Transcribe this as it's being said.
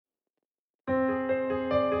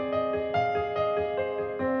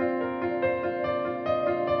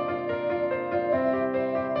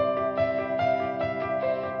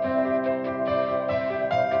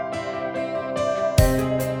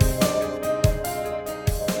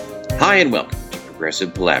Hi and welcome to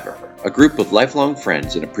Progressive Palaver, a group of lifelong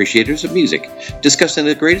friends and appreciators of music discussing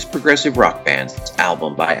the greatest progressive rock bands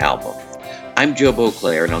album by album. I'm Joe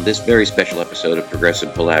Beauclair, and on this very special episode of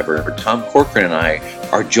Progressive Palaver, Tom Corcoran and I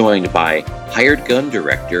are joined by Hired Gun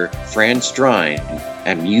director Fran Strine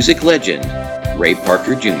and music legend Ray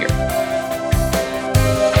Parker Jr.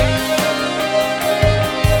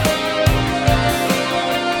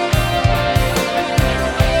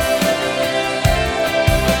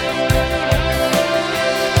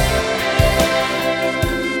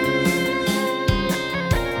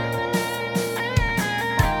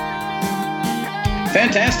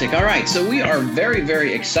 Fantastic. All right. So we are very,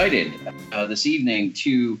 very excited this evening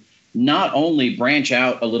to not only branch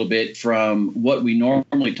out a little bit from what we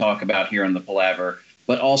normally talk about here on the Palaver,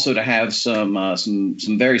 but also to have some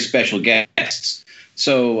very special guests.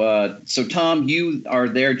 So Tom, you are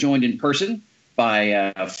there joined in person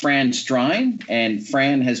by Fran Strine, and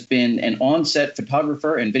Fran has been an on-set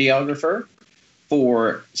photographer and videographer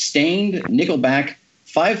for Stained, Nickelback,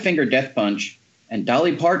 Five Finger Death Punch, and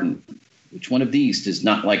Dolly Parton. Which one of these does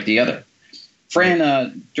not like the other?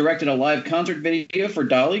 Fran directed a live concert video for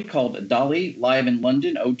Dolly called Dolly Live in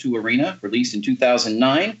London O2 Arena, released in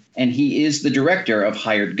 2009, and he is the director of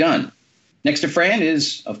Hired Gun. Next to Fran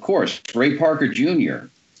is, of course, Ray Parker Jr.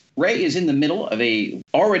 Ray is in the middle of a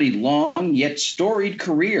already long yet storied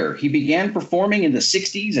career. He began performing in the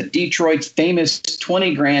 60s at Detroit's famous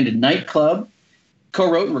 20 Grand nightclub,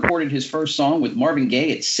 co-wrote and recorded his first song with Marvin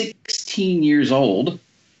Gaye at 16 years old.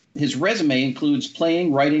 His resume includes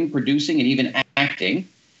playing, writing, producing, and even acting.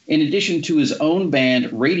 In addition to his own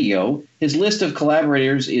band, Radio, his list of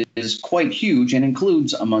collaborators is quite huge and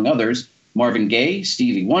includes, among others, Marvin Gaye,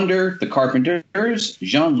 Stevie Wonder, The Carpenters,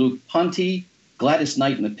 Jean-Luc Ponty, Gladys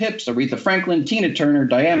Knight and the Pips, Aretha Franklin, Tina Turner,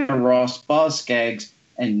 Diana Ross, Boz Scaggs,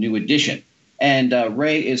 and New Edition. And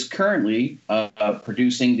Ray is currently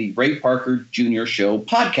producing the Ray Parker Jr. Show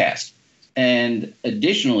podcast. And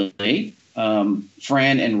additionally,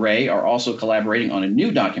 Fran and Ray are also collaborating on a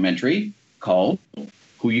new documentary called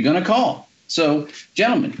Who You Gonna Call? So,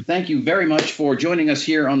 gentlemen, thank you very much for joining us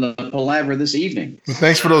here on the Palaver this evening.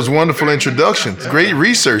 Thanks for those wonderful introductions. Great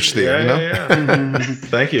research there. Yeah.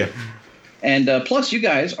 Thank you. And plus, you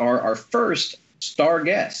guys are our first star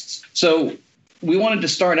guests. So we wanted to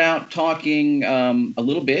start out talking a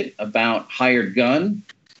little bit about Hired Gun.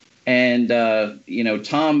 And,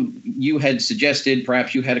 Tom, you had suggested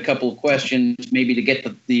perhaps you had a couple of questions maybe to get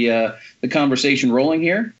the conversation rolling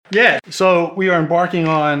here. Yeah. So we are embarking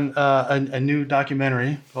on a new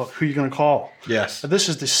documentary called Who You Gonna Call? Yes. This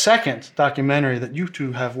is the second documentary that you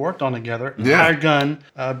two have worked on together, Yeah. Hired Gun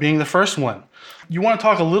being the first one. You want to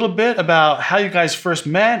talk a little bit about how you guys first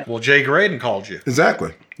met? Well, Jay Graydon called you.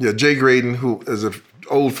 Exactly. Yeah, Jay Graydon, who is an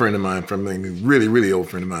old friend of mine, really, really old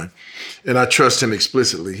friend of mine. And I trust him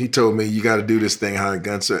explicitly. He told me, you got to do this thing, Hired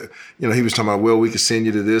Gun. So, he was talking about, well, we could send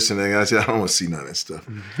you to this. And then I said, I don't want to see none of that stuff.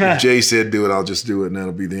 If Jay said do it, I'll just do it. And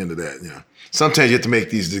that'll be the end of that. Sometimes you have to make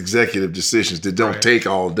these executive decisions that don't take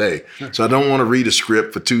all day. So I don't want to read a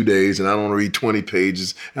script for 2 days, and I don't want to read 20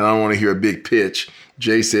 pages, and I don't want to hear a big pitch.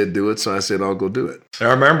 Jay said do it, so I said I'll go do it. I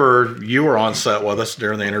remember you were on set with us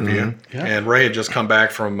during the interview, Mm-hmm. Yeah. and Ray had just come back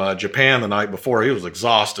from Japan the night before. He was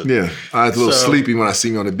exhausted. Yeah, I was a little sleepy when I see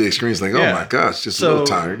him on the big screen. It's like, oh my gosh, just a little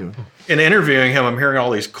tired. In interviewing him, I'm hearing all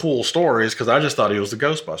these cool stories because I just thought he was the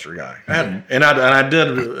Ghostbuster guy. And I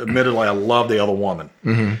did, admittedly, I love The Other Woman.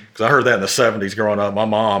 Because I heard that in the 70s growing up. My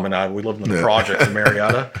mom and we lived in the projects in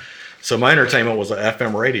Marietta. So my entertainment was an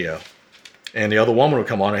FM radio. And The Other Woman would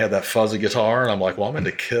come on and had that fuzzy guitar. And I'm like, well, I'm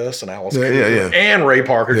into Kiss and Alice Cooper and Ray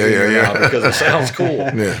Parker Jr. now because it sounds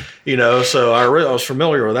cool. So I was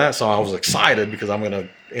familiar with that. So I was excited because I'm going to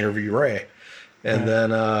interview Ray. And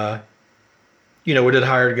then, we did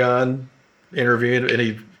Hired Gun, interviewed, and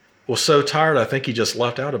he was so tired, I think he just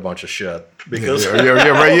left out a bunch of shit. Because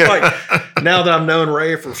now that I've known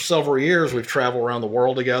Ray for several years, we've traveled around the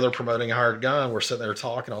world together promoting Hired Gun. We're sitting there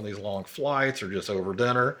talking on these long flights or just over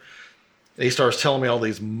dinner. And he starts telling me all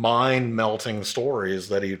these mind-melting stories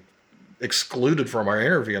that he excluded from our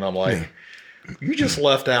interview. And I'm like, you just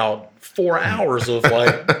left out 4 hours of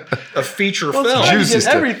a feature film. You get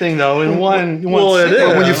everything though in one. Well, it is.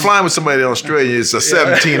 Well, when you're flying with somebody in Australia, it's a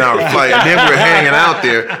 17-hour flight, and then we're hanging out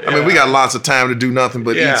there. I mean, we got lots of time to do nothing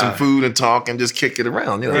but eat some food and talk and just kick it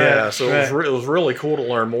around. So it was really cool to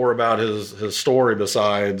learn more about his story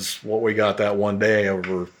besides what we got that one day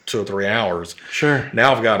over 2 or 3 hours. Sure.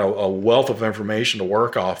 Now I've got a wealth of information to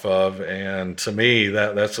work off of, and to me,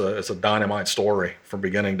 it's a dynamite story from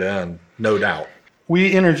beginning to end, no doubt.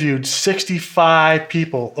 We interviewed 65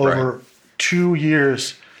 people over 2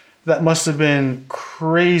 years that must have been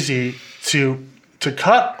crazy to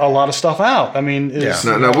cut a lot of stuff out. I mean,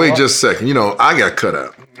 Now, wait just a second. You know, I got cut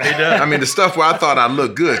out. He did. I mean, the stuff where I thought I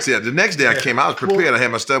looked good. See, the next day I came, I was prepared. I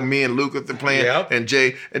had my stuff, me and Luke playing, and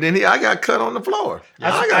Jay, and then I got cut on the floor.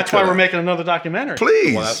 That's why we're making another documentary.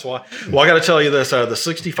 Please. Well, that's why. Well, I got to tell you this: out of the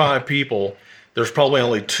 65 people, there's probably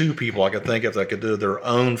only 2 people I could think of that could do their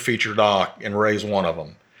own feature doc, and Ray's one of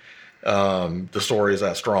them. The story is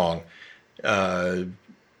that strong. I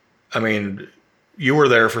mean, you were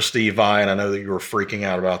there for Steve Vai, and I know that you were freaking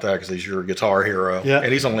out about that because he's your guitar hero. Yeah.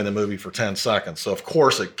 And he's only in the movie for 10 seconds. So, of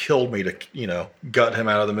course, it killed me to, gut him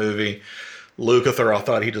out of the movie. Lukather, I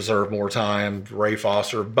thought he deserved more time. Ray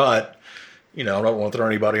Foster. But, I don't want to throw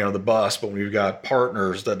anybody under the bus, but when you've got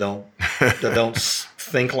partners that don't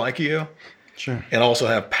think like you, sure, and also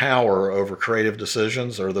have power over creative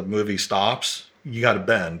decisions or the movie stops, you got to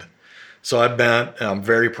bend. So I bent, and I'm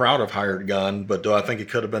very proud of Hired Gun, but do I think it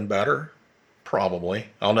could have been better? Probably.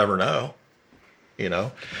 I'll never know,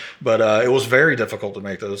 But it was very difficult to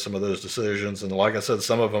make some of those decisions. And like I said,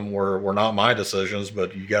 some of them were not my decisions,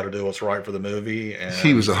 but you got to do what's right for the movie. And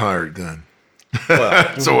He was a hired gun.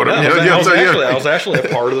 Well, sort of. I was actually a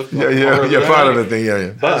part of the part of the thing.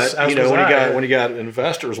 Yeah. But when you got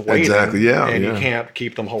investors waiting, exactly, and you can't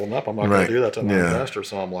keep them holding up, I'm not going to do that to my investor.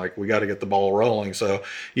 So I'm like, we got to get the ball rolling. So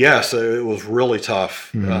yes, it was really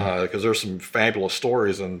tough because there's some fabulous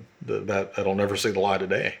stories and that'll never see the light of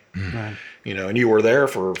day. Right. And you were there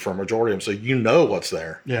for a majority of them, so what's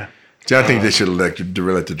there. Yeah. See, I think they should let the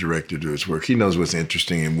director do his work. He knows what's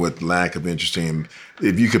interesting and what lack of interesting.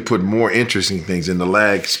 If you could put more interesting things in the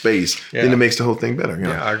lag space, then it makes the whole thing better.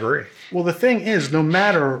 Yeah, I agree. Well, the thing is, no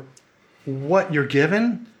matter what you're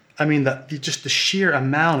given, I mean, just the sheer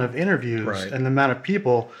amount of interviews and the amount of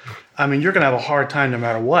people, I mean, you're going to have a hard time no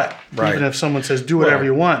matter what. Right. Even if someone says, do whatever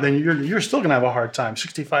you want, then you're still going to have a hard time.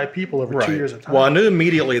 65 people over 2 years of time. Well, I knew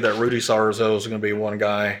immediately that Rudy Sarzo was going to be one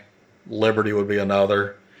guy. Liberty would be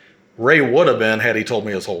another. Ray would have been had he told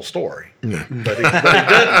me his whole story. Yeah. But he didn't.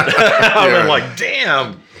 I would have been like,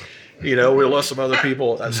 damn. We left some other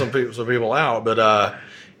people, some people out, but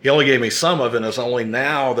he only gave me some of it, and it's only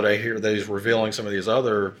now that I hear that he's revealing some of these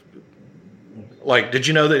other. Like, did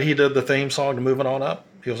you know that he did the theme song to Moving On Up?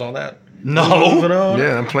 He was on that. No. Moving On.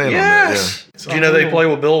 Yeah, I'm playing on that. Yeah. Do you know they play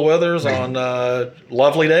with Bill Withers on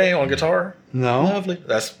Lovely Day on guitar? No. Lovely.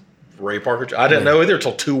 That's Ray Parker. I didn't know either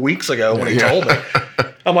until 2 weeks ago when he told me.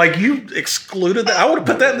 I'm like, you excluded that? I would have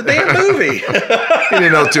put that in the damn movie. He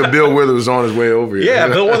didn't know until Bill Withers was on his way over here. Yeah,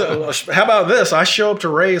 Bill Withers. How about this? I show up to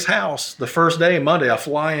Ray's house the first day, Monday. I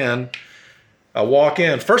fly in. I walk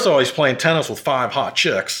in. First of all, he's playing tennis with 5 hot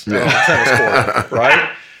chicks on the tennis court,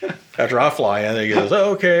 right? After I fly in, he goes,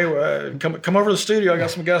 okay, come over to the studio. I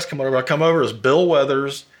got some guests coming over. I come over as Bill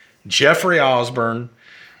Withers, Jeffrey Osborne,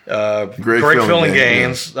 Greg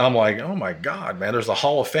Fillinganes. Yeah. I'm like, oh my God, man, there's a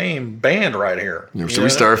Hall of Fame band right here. So we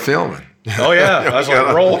started filming. Oh yeah, I was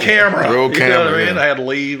like, roll camera. Roll camera. You know what I mean? I had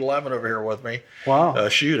Lee Levin over here with me. Wow.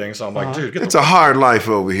 Shooting. So I'm like, dude, it's a hard life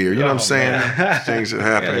over here. You know what I'm saying? Things that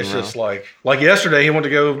happen. It's just like yesterday, he went to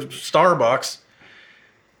go to Starbucks.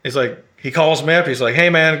 He's like, he calls me up. He's like,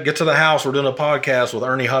 hey, man, get to the house. We're doing a podcast with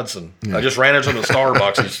Ernie Hudson. Yeah. I just ran into him at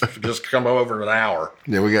Starbucks. He's just come over in an hour.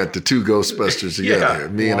 Yeah, we got the 2 Ghostbusters together here.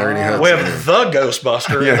 Me and Ernie Hudson. We have the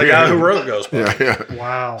Ghostbuster, the guy who wrote Ghostbusters. Yeah.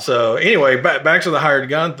 Wow. So anyway, back to the hired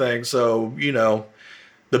gun thing. So,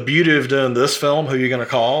 the beauty of doing this film, who you're going to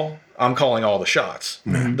call, I'm calling all the shots.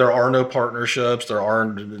 Mm-hmm. There are no partnerships. There are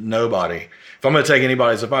nobody. If I'm going to take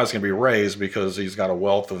anybody's advice, it's going to be Ray's because he's got a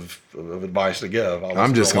wealth of advice to give.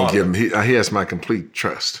 I'm just going to give him. He has my complete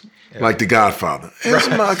trust, like The Godfather.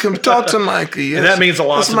 Talk to Mikey. Yes. And that means a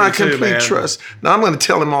lot. That's my complete trust. Now I'm going to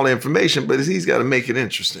tell him all the information, but he's got to make it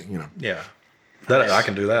interesting. Yeah, I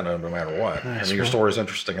can do that no matter what. Nice. I mean, your story is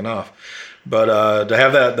interesting enough. But to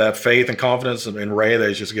have that faith and confidence in Ray, that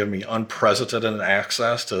he's just given me unprecedented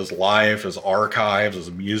access to his life, his archives,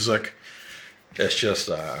 his music. It's just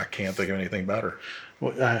I can't think of anything better.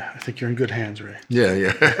 Well, I think you're in good hands, Ray. Yeah,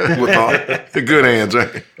 with all the good hands,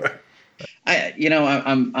 right?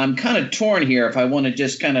 I'm kind of torn here if I want to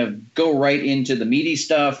just kind of go right into the meaty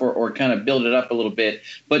stuff or kind of build it up a little bit,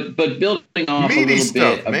 but building off meaty a little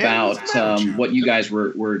stuff, bit about what you guys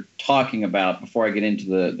were talking about before I get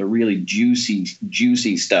into the really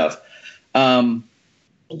juicy stuff.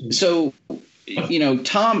 So,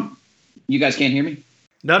 Tom, you guys can't hear me?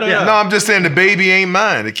 No. No, I'm just saying the baby ain't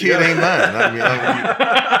mine. The kid ain't mine.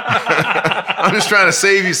 I'm just trying to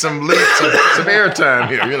save you some airtime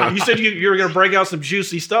here. You said you were going to break out some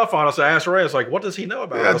juicy stuff on us. I asked Ray, I was like, what does he know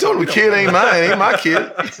about us? I told him the kid ain't mine. Ain't my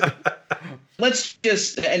kid. let's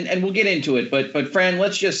just, and we'll get into it, but Fran,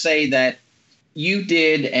 let's just say that you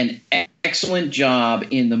did an excellent job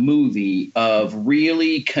in the movie of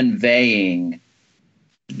really conveying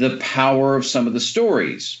the power of some of the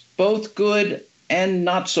stories, both good and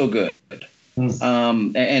not so good.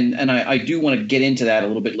 And I do want to get into that a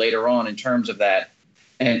little bit later on in terms of that.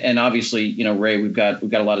 And obviously, you know, Ray, we've got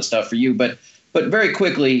a lot of stuff for you, but very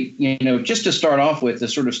quickly, you know, just to start off with, to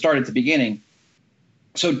sort of start at the beginning.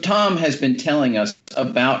 So Tom has been telling us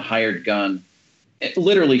about Hired Gun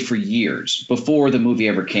literally for years before the movie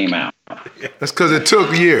ever came out. That's because it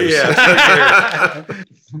took years. Yeah.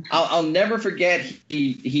 I'll never forget.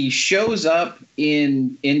 He shows up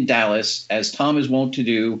in Dallas, as Tom is wont to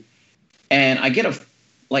do, and I get a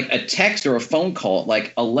text or a phone call at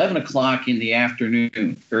like 11 o'clock in the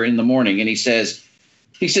afternoon or in the morning, and he says,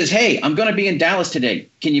 "Hey, I'm going to be in Dallas today.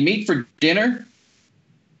 Can you meet for dinner?"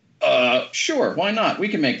 Sure, why not? We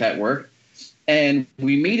can make that work. And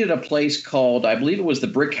we meet at a place called, I believe it was the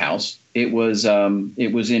Brick House. It was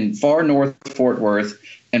in far north Fort Worth,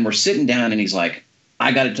 and we're sitting down, and he's like,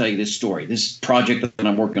 "I got to tell you this story, this project that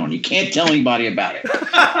I'm working on. You can't tell anybody about it."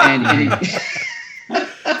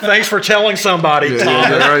 Thanks for telling somebody, Tom.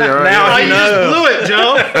 Right. Now you just blew it,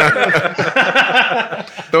 Joe.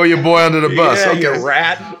 Throw your boy under the bus. Yeah, Okay. you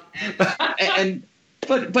rat.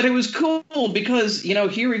 But it was cool because, you know,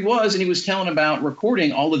 here he was, and he was telling about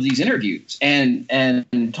recording all of these interviews and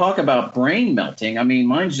talk about brain melting. I mean,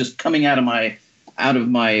 mine's just coming out of my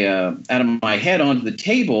head onto the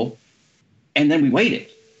table, and then we waited,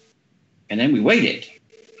 and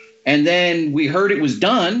then we heard it was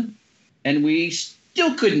done, and we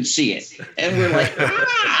still couldn't see it, and we're like,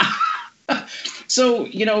 ah! So,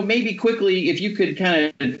 you know, maybe quickly, if you could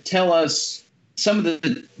kind of tell us some of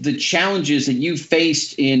the challenges that you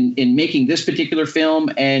faced in making this particular film,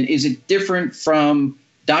 and is it different from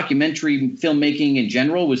documentary filmmaking in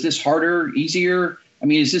general? Was this harder, easier? I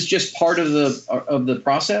mean, is this just part of the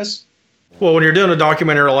process? Well, when you're doing a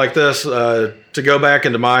documentary like this, to go back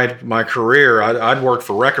into my career, I'd worked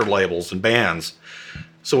for record labels and bands.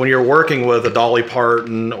 So when you're working with a Dolly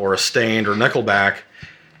Parton or a Stained or Nickelback,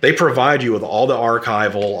 they provide you with all the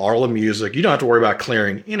archival, all the music. You don't have to worry about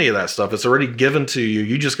clearing any of that stuff. It's already given to you.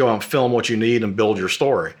 You just go out and film what you need and build your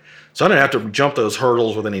story. So I didn't have to jump those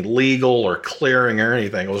hurdles with any legal or clearing or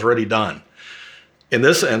anything. It was already done. In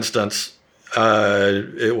this instance,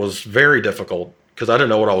 it was very difficult because I didn't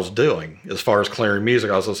know what I was doing as far as clearing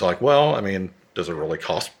music. I was just like, well, I mean, does it really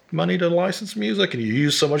cost money to license music? And you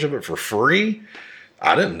use so much of it for free?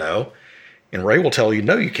 I didn't know. And Ray will tell you,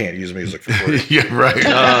 no, you can't use music for free. Yeah, right.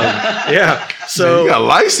 Yeah. So you got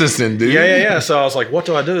licensing, dude. Yeah. So I was like, what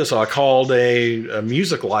do I do? So I called a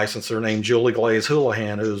music licenser named Julie Glaze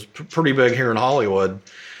Houlihan, who's pretty big here in Hollywood.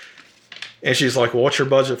 And she's like, well, what's your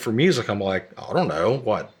budget for music? I'm like, I don't know.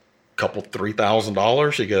 What?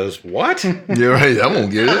 $3,000? She goes, what? Yeah, right. I'm going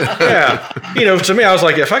to get it. Yeah. You know, to me, I was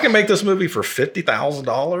like, if I can make this movie for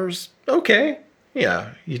 $50,000, okay. Yeah,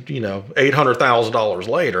 you know, $800,000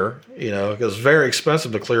 later, you know, because it's very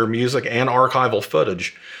expensive to clear music and archival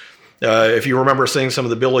footage. If you remember seeing some of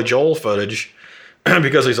the Billy Joel footage,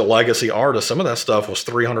 because he's a legacy artist, some of that stuff was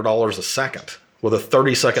 $300 a second with a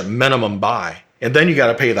 30-second minimum buy. And then you got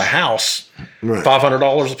to pay the house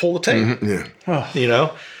 $500 to pull the tape. Mm-hmm, yeah. You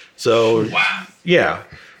know? So, yeah.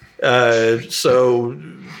 So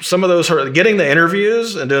some of those getting the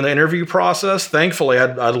interviews and doing the interview process, thankfully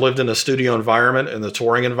I'd lived in a studio environment and the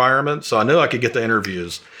touring environment, so I knew I could get the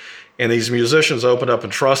interviews. And these musicians opened up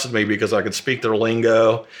and trusted me because I could speak their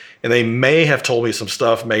lingo, and they may have told me some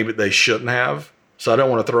stuff maybe they shouldn't have. So I don't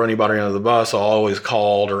want to throw anybody under the bus. I always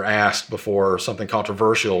called or asked before something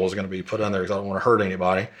controversial was going to be put in there because I don't want to hurt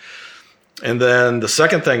anybody. And then the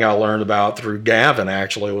second thing I learned about through Gavin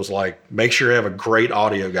actually was like, make sure you have a great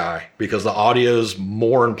audio guy, because the audio is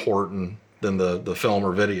more important than the film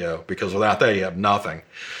or video, because without that you have nothing.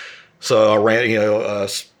 So I ran,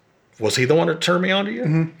 was he the one that turned me on to you?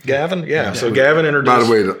 Mm-hmm. Gavin? Yeah. So Gavin introduced. By the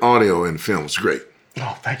way, the audio in film is great.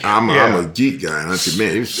 Oh, thank you. I'm a geek guy, and I said,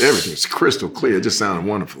 man, everything's crystal clear. It just sounded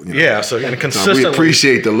wonderful. You know? Yeah, so and consistently. So we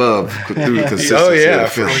appreciate the love through the consistency. Oh yeah, of the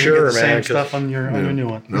film. for sure, man. Same stuff on your new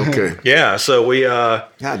one. Okay. Yeah, so we. God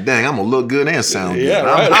dang, I'm gonna look good and sound good. Yeah,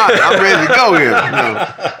 right. I'm hot. I'm ready to go here. You know.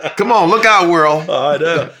 Come on, look out, world. I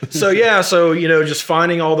know. So just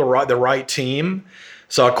finding all the right team.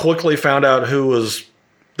 So I quickly found out who was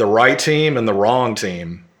the right team and the wrong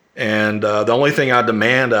team, and the only thing I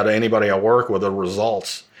demand out of anybody I work with are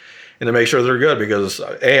results. And to make sure they're good, because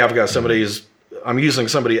I'm using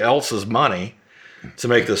somebody else's money to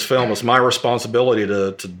make this film. It's my responsibility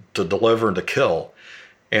to deliver and to kill.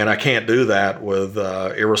 And I can't do that with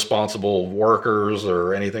irresponsible workers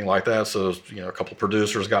or anything like that. So, a couple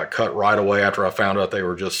producers got cut right away after I found out they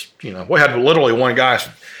were just, we had literally one guy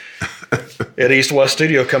at East West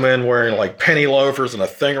Studio come in wearing like penny loafers and a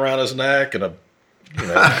thing around his neck and a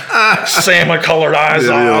salmon colored eyes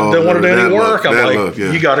on. Didn't want to do any work. I'm like,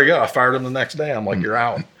 you got to go. I fired him the next day. I'm like, you're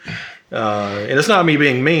out. And it's not me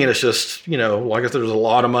being mean. It's just, like if there's a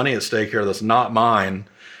lot of money at stake here that's not mine.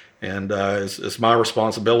 And it's my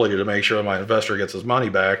responsibility to make sure my investor gets his money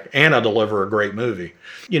back and I deliver a great movie.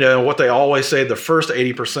 What they always say, the first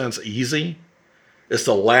 80% is easy. It's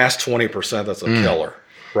the last 20% that's a killer,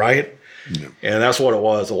 right? Yeah. And that's what it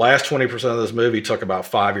was. The last 20% of this movie took about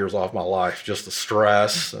 5 years off my life. Just the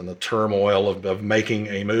stress and the turmoil of making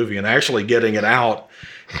a movie and actually getting it out,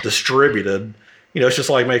 distributed. It's just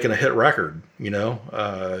like making a hit record,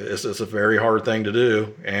 it's a very hard thing to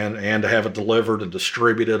do and to have it delivered and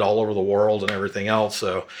distributed all over the world and everything else.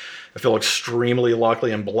 So I feel extremely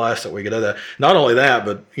lucky and blessed that we get that. Not only that,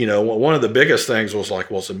 but, one of the biggest things was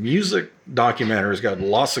like, well, it's a music documentary. It's got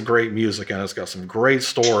lots of great music and it's got some great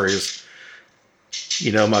stories.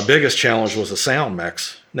 My biggest challenge was the sound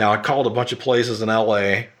mix. Now I called a bunch of places in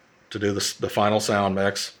LA to do the final sound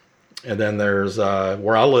mix. And then there's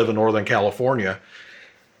where I live in Northern California.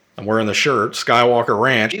 I'm wearing the shirt. Skywalker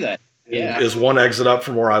Ranch is one exit up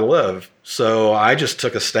from where I live. So I just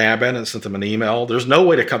took a stab in and sent them an email. There's no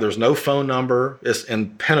way to come. There's no phone number. It's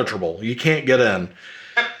impenetrable. You can't get in.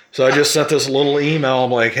 So I just sent this little email.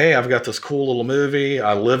 I'm like, hey, I've got this cool little movie.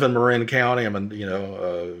 I live in Marin County. I'm in,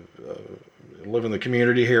 live in the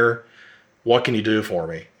community here. What can you do for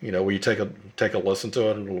me? Will you take a listen to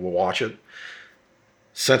it and we'll watch it?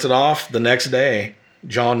 Sent it off. The next day,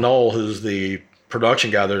 John Knoll, who's the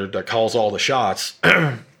production guy that calls all the shots,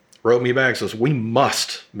 wrote me back and says, we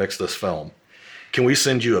must mix this film. Can we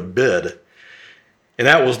send you a bid? And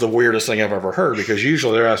that was the weirdest thing I've ever heard because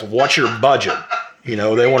usually they're asking, what's your budget? They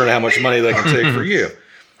wanted how much money they can take for you.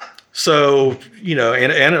 So,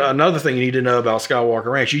 and another thing you need to know about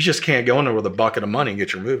Skywalker Ranch, you just can't go in there with a bucket of money and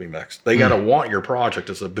get your movie mixed. They got to want your project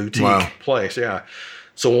as a boutique place. Yeah.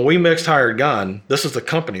 So when we mixed Hired Gun, this is the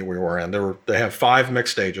company we were in. They have 5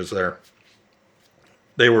 mix stages there.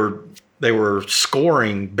 They were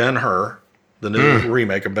scoring Ben-Hur, the new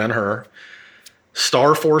remake of Ben-Hur.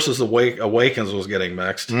 Star Forces Awakens was getting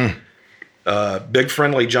mixed. Big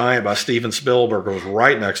Friendly Giant by Steven Spielberg was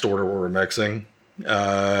right next door to where we're mixing.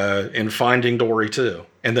 And Finding Dory 2.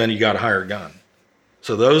 And then you got Hired Gun.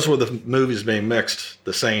 So those were the movies being mixed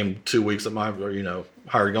the same 2 weeks that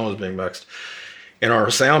Hired Gun was being mixed. And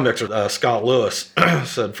our sound mixer, Scott Lewis,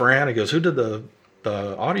 said, Fran, he goes, who did the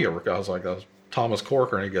audio record? I was like, that was Thomas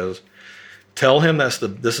Corcoran. He goes, tell him this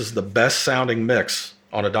is the best sounding mix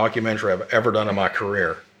on a documentary I've ever done in my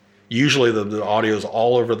career. Usually the audio is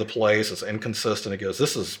all over the place. It's inconsistent. He goes,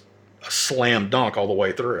 this is a slam dunk all the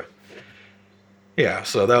way through. Yeah,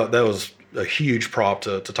 so that was a huge prop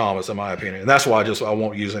to Thomas, in my opinion. And that's why I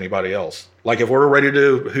won't use anybody else. Like if we're ready to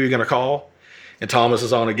do Who You Gonna Call and Thomas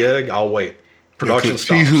is on a gig, I'll wait. Production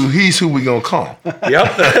stops. He's who we gonna call.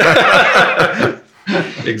 Yep.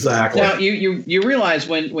 Exactly. Now you realize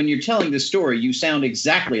when you're telling this story, you sound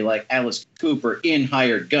exactly like Alice Cooper in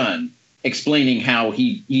Hired Gun, explaining how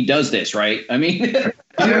he does this, right? I mean,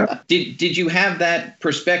 did you have that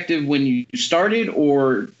perspective when you started,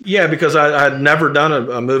 or? Yeah, because I had never done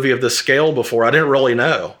a movie of this scale before. I didn't really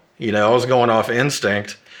know. I was going off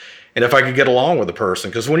instinct. And if I could get along with the person,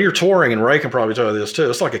 because when you're touring, and Ray can probably tell you this too,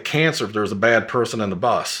 it's like a cancer if there's a bad person in the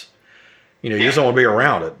bus. You just don't want to be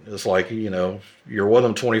around it. It's like, you're with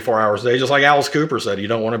them 24 hours a day. Just like Alice Cooper said, you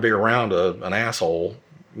don't want to be around an asshole,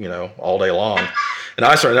 all day long. And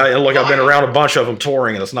I've been around a bunch of them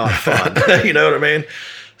touring and it's not fun. You know what I mean?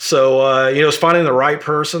 So, it's finding the right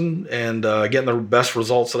person and getting the best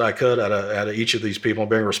results that I could out of each of these people and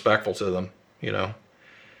being respectful to them,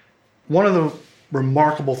 One of the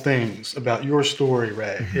remarkable things about your story,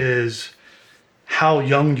 Ray, is how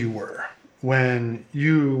young you were when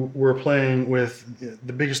you were playing with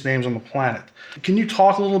the biggest names on the planet. Can you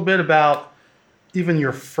talk a little bit about even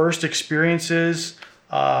your first experiences,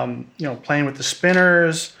 playing with the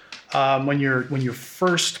Spinners, when you're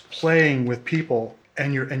first playing with people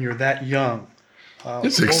and you're that young?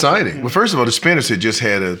 It's exciting. Well, first of all, the Spinners had just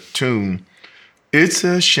had a tune, "It's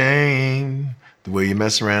a Shame the Way You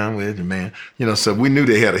Mess Around with the Man." So we knew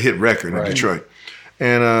they had a hit record in Detroit.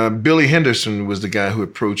 And Billy Henderson was the guy who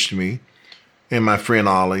approached me and my friend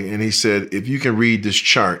Ollie, and he said, if you can read this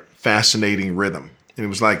chart, Fascinating Rhythm. And it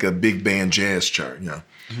was like a big band jazz chart,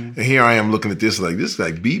 And here I am looking at this is like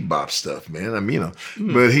bebop stuff, man. I mean,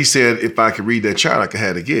 But he said if I could read that chart, I could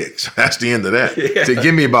have a gig. So that's the end of that. Yeah. So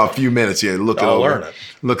give me about a few minutes here to look it I'll over. learn it.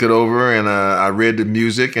 Look it over, and I read the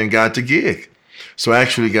music and got the gig. So I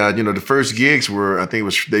actually got, the first gigs were, I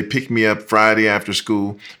think they picked me up Friday after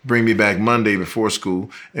school, bring me back Monday before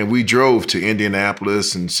school, and we drove to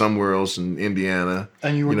Indianapolis and somewhere else in Indiana.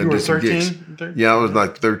 And you were did some 13? gigs. Yeah, I was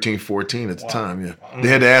like 13, 14 at the time, yeah. They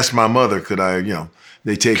had to ask my mother, could I,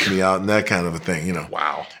 they take me out and that kind of a thing,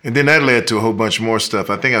 Wow. And then that led to a whole bunch more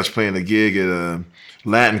stuff. I think I was playing a gig at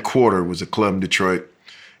Latin Quarter, was a club in Detroit,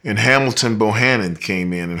 and Hamilton Bohannon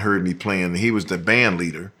came in and heard me playing. He was the band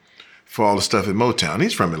leader for all the stuff at Motown.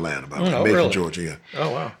 He's from Atlanta, by the way, Macon, really? Georgia. Yeah.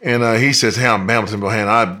 Oh, wow. And he says, "Hey, I'm Hamilton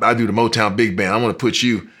Bohannon. I do the Motown big band. I want to put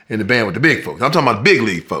you in the band with the big folks. I'm talking about big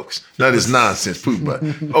league folks. Not this nonsense poop, but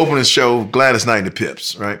opening show, Gladys Knight and the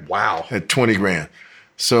Pips, right? Wow. At 20 grand.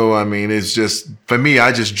 So, I mean, it's just, for me,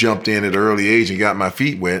 I just jumped in at an early age and got my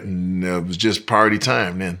feet wet, and it was just party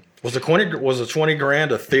time then. Was the 20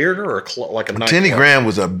 grand a theater or like a nightclub? 20 grand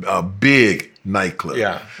was a big nightclub.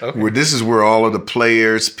 Yeah. Okay. Where this is where all of the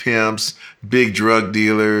players, pimps, big drug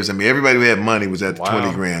dealers, I mean, everybody who had money was at the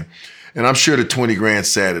 20 grand. And I'm sure the 20 grand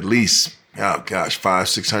sat at least, oh gosh, 500,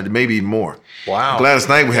 600, maybe even more. Wow. Gladys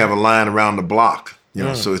Knight would have a line around the block.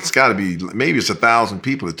 So it's got to be, maybe it's 1,000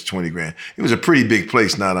 people at the 20 grand. It was a pretty big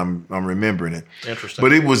place now that I'm remembering it. Interesting.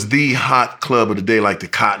 But it was the hot club of the day, like the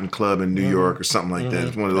Cotton Club in New York or something like that.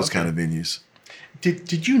 It's one of those kind of venues.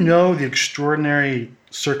 Did you know the extraordinary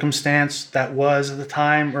circumstance that was at the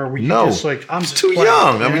time, or were you just like, I'm just too playing,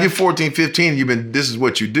 young. I mean, you're 14, 15. This is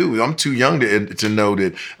what you do. I'm too young to know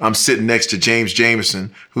that I'm sitting next to James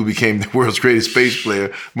Jamerson, who became the world's greatest bass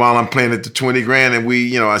player, while I'm playing at the 20 grand,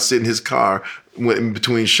 and I sit in his car, went in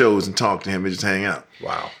between shows and talked to him and just hang out.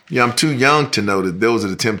 Wow. Yeah, I'm too young to know that those are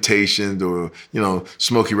the Temptations, or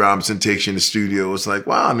Smokey Robinson takes you in the studio. It's like,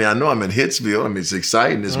 wow. I mean, I know I'm in Hitsville. I mean, it's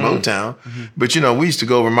exciting. It's Motown. But we used to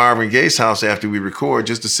go over to Marvin Gaye's house after we record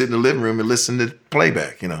just to sit in the living room and listen to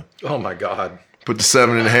playback. Oh my God. Put the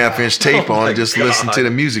 7.5-inch tape on and just listen to the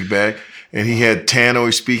music back. And he had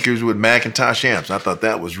Tannoy speakers with Macintosh amps. I thought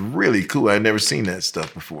that was really cool. I'd never seen that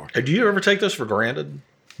stuff before. Hey, do you ever take this for granted?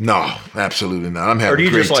 No, absolutely not. I'm having a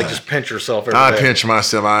great time. Or do you just just pinch yourself every I day? pinch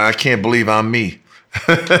myself. I can't believe I'm me.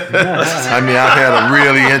 I mean, I've had a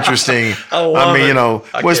really interesting.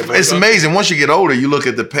 It's amazing. Once you get older, you look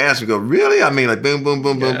at the past and go, "Really?" I mean, like boom, boom,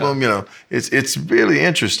 boom, boom, boom. It's really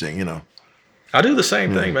interesting. I do the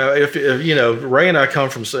same thing, man. If Ray and I come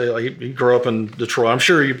from, say, he grew up in Detroit. I'm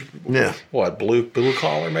sure you. Yeah. What, blue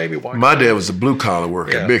collar maybe? My dad was a blue collar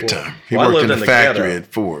worker, big time. He worked in the factory at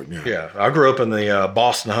Ford. Yeah, I grew up in the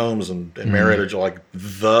Boston homes and Meritage, like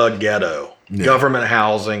the ghetto. Yeah. Government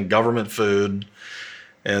housing, government food.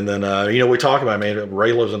 And then, we talk about,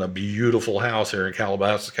 Ray lives in a beautiful house here in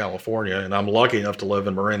Calabasas, California, and I'm lucky enough to live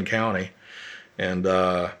in Marin County. And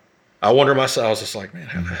I wonder myself, I was just like, man,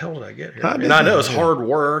 how the hell did I get here? I know it's hard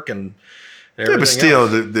work and everything but still,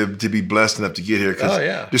 else. to be blessed enough to get here, because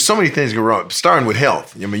there's so many things go wrong, starting with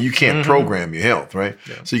health. I mean, you can't program your health, right?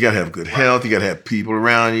 Yeah. So you got to have good health. You got to have people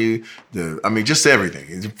around you. Just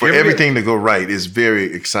everything. For everything to go right is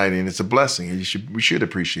very exciting. It's a blessing, and we should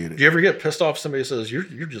appreciate it. Do you ever get pissed off if somebody says,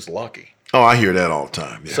 you're just lucky? Oh, I hear that all the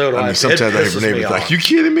time. Yeah. So do I. Sometimes I hear from neighbors like, you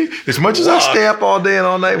kidding me? As much as I stay up all day and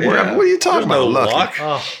all night, what are you talking about? Lucky. Luck.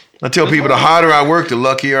 Oh. I tell people the harder I work, the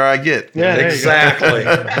luckier I get. Yeah, exactly.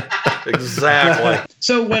 Exactly.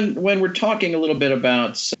 So when we're talking a little bit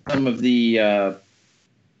about some of the, some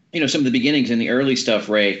of the beginnings and the early stuff,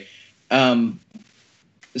 Ray, so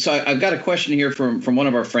I've got a question here from one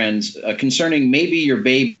of our friends concerning Maybe Your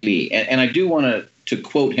Baby. And I do want to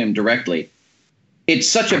quote him directly. It's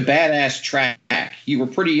such a badass track. You were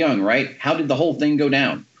pretty young, right? How did the whole thing go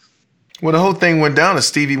down? Well, the whole thing went down as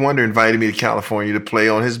Stevie Wonder invited me to California to play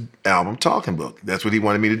on his album Talking Book. That's what he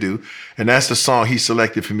wanted me to do. And that's the song he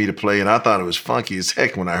selected for me to play. And I thought it was funky as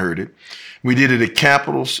heck when I heard it. We did it at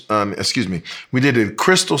we did it at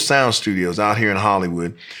Crystal Sound Studios out here in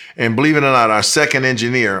Hollywood. And believe it or not, our second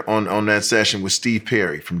engineer on that session was Steve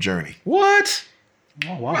Perry from Journey. What?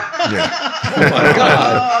 Oh, wow. Yeah. Oh, my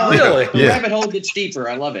God. Really? The rabbit hole gets deeper.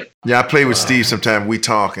 I love it. Yeah, I play with Steve sometime. We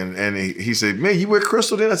talk, and he said, man, you with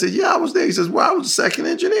Crystal then? I said, yeah, I was there. He says, well, I was the second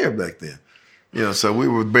engineer back then. So we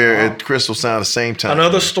were there at Crystal Sound at the same time.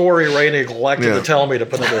 Another story Ray neglected to tell me to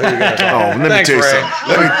put into who you guys are. Oh, let me tell you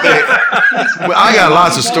something. Well, I got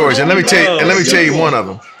lots of stories, and let me tell you one of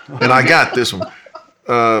them. And I got this one.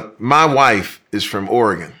 My wife is from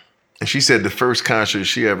Oregon, and she said the first concert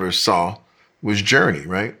she ever saw was Journey,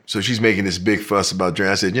 right? So she's making this big fuss about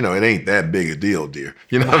Journey. I said, it ain't that big a deal, dear.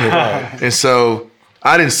 You know what I mean? And so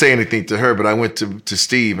I didn't say anything to her, but I went to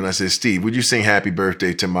Steve and I said, Steve, would you sing happy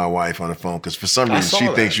birthday to my wife on the phone? Because for some reason she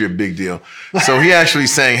thinks you're a big deal. So he actually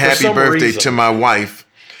sang happy birthday to my wife.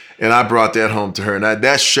 And I brought that home to her, and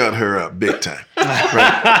that shut her up big time.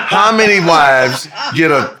 Right? How many wives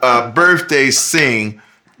get a birthday sing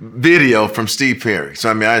video from Steve Perry?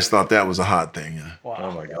 So, I mean, I just thought that was a hot thing. Wow.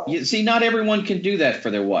 Oh, my God. You see, not everyone can do that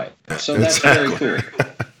for their wife. So that's very cool.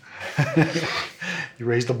 You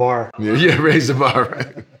raised the bar. Yeah, raised the bar,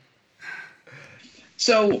 right?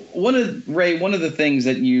 So one of the things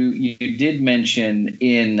that you did mention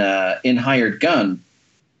in Hired Gun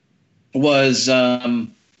was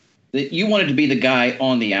that you wanted to be the guy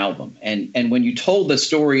on the album. And when you told the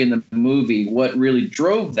story in the movie, what really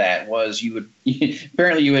drove that was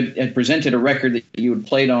apparently you had presented a record that you had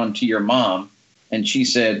played on to your mom, and she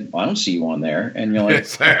said, well, I don't see you on there. And you're like,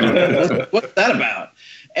 what's that about?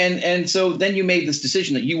 And so then you made this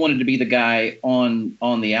decision that you wanted to be the guy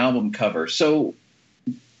on the album cover. So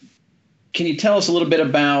can you tell us a little bit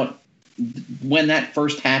about when that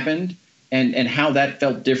first happened? And how that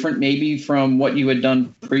felt different maybe from what you had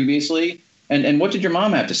done previously? And what did your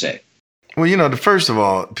mom have to say? Well, first of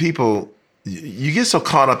all, people, you get so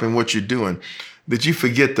caught up in what you're doing that you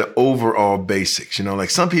forget the overall basics. Like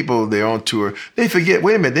some people, they're on tour, they forget,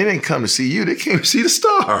 wait a minute, they didn't come to see you. They came to see the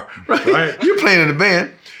star, right? You're playing in the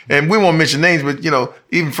band. And we won't mention names, but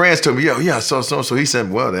even France told me, I saw so. He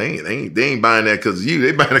said, well, they ain't buying that because of you.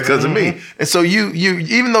 They buying it because of me. And so you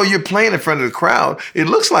even though you're playing in front of the crowd, it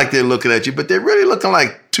looks like they're looking at you, but they're really looking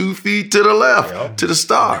like 2 feet to the left, to the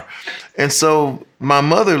star. And so my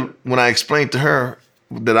mother, when I explained to her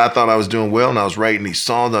that I thought I was doing well and I was writing these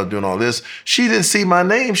songs, I was doing all this, she didn't see my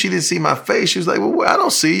name. She didn't see my face. She was like, well, I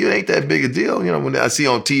don't see you. It ain't that big a deal. When I see you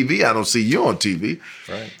on TV, I don't see you on TV.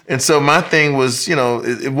 Right. And so my thing was,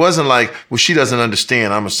 it wasn't like, well, she doesn't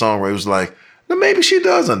understand. I'm a songwriter. It was like, no, maybe she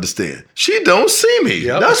does understand. She don't see me.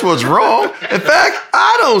 Yep. That's what's wrong. In fact,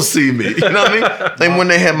 I don't see me. You know what I mean? And when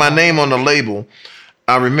they had my name on the label,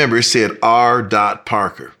 I remember it said R.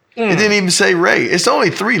 Parker. It didn't even say Ray. It's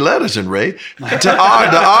only 3 letters in Ray. The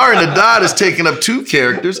R and the dot is taking up 2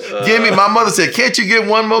 characters. My mother said, can't you get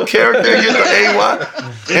one more character and get the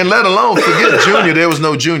AY? And let alone forget Junior. There was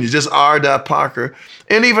no Junior, just R. Parker.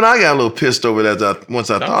 And even I got a little pissed over that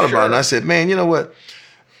once I thought about it. And I said, man, you know what?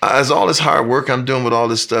 As all this hard work I'm doing with all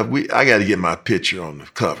this stuff, I got to get my picture on the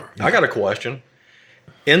cover. I got a question.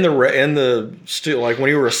 In the still, like when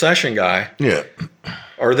you were a session guy,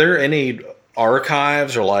 are there any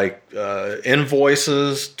archives or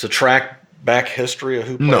invoices to track back history of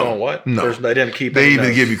who played on what? No, they didn't keep. They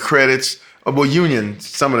even give you credits. Well,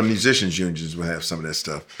 some of the musicians' unions will have some of that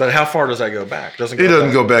stuff. But how far does that go back? It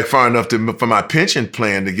doesn't go back far enough for my pension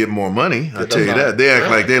plan to get more money. I'll tell you that. They act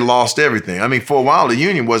like they lost everything. I mean, for a while, the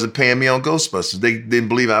union wasn't paying me on Ghostbusters. They didn't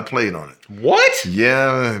believe I played on it. What?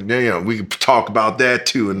 Yeah, we could talk about that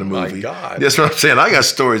too in the movie. My God. That's what I'm saying. I got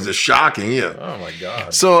stories that's shocking, Oh, my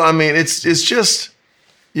God. So, I mean, it's just,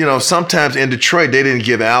 sometimes in Detroit, they didn't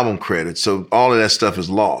give album credit. So all of that stuff is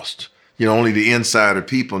lost. Only the insider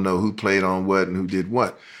people know who played on what and who did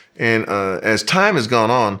what. And as time has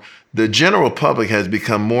gone on, the general public has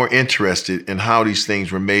become more interested in how these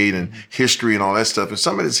things were made and history and all that stuff. And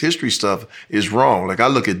some of this history stuff is wrong. Like I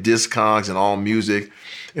look at Discogs and All Music,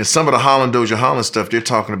 and some of the Holland Dozier Holland stuff, they're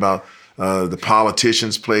talking about the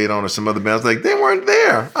Politicians played on or some other bands. Like, they weren't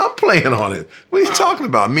there. I'm playing on it. What are you talking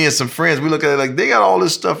about? Me and some friends, we look at it like they got all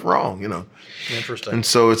this stuff wrong, Interesting. And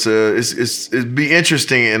so it'd be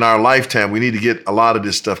interesting in our lifetime. We need to get a lot of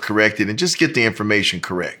this stuff corrected and just get the information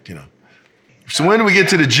correct, So when do we get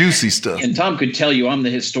to the juicy stuff? And Tom could tell you I'm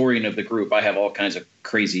the historian of the group. I have all kinds of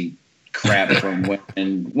crazy crap from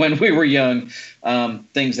when we were young,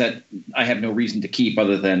 things that I have no reason to keep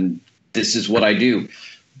other than this is what I do.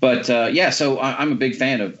 But so I'm a big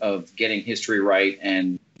fan of getting history right,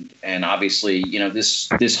 and obviously,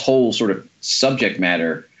 this whole sort of subject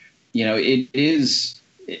matter. It's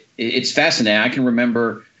fascinating. I can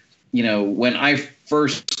remember, when I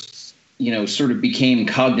first, sort of became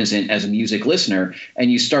cognizant as a music listener, and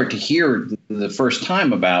you start to hear the first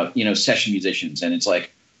time about, session musicians, and it's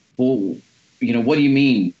like, well, what do you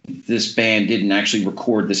mean this band didn't actually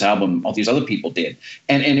record this album? All these other people did.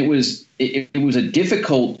 And it was a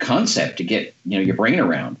difficult concept to get, your brain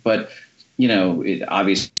around, but, it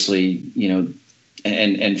obviously,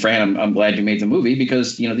 and Fran, I'm glad you made the movie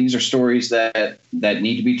because, these are stories that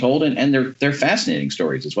need to be told and they're fascinating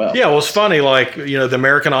stories as well. Yeah. Well, it's funny. Like, the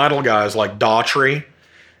American Idol guys like Daughtry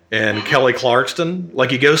and Kelly Clarkson,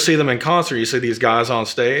 like you go see them in concert, you see these guys on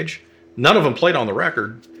stage. None of them played on the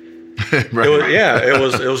record. Right.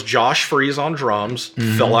 It was Josh Freese on drums,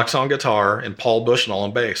 Phil X on guitar, and Paul Bushnell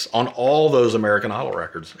on bass on all those American Idol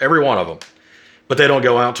records, every one of them. But they don't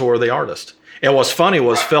go out to tour the artist. And what's funny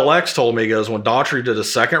was Phil X told me, he goes, when Daughtry did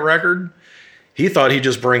his second record, he thought he'd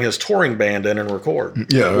just bring his touring band in and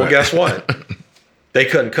record. Yeah. Well, guess what? They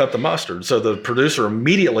couldn't cut the mustard. So the producer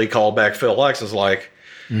immediately called back Phil X and was like,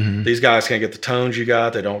 these guys can't get the tones you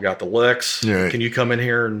got. They don't got the licks. Yeah. Can you come in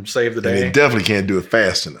here and save the And day? they definitely can't do it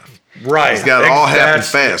fast enough. Right. It's got to all happen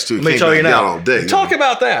fast, too. Let me Can't tell be you out now. all day, Talk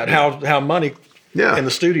about that. How money in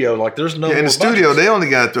the studio, like there's no more in the studio, budgets. they only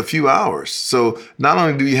got a few hours. So not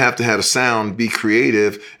only do you have to have a sound, be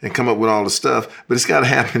creative, and come up with all the stuff, but it's got to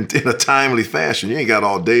happen in a timely fashion. You ain't got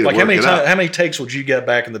all day to Like work it out. how many takes would you get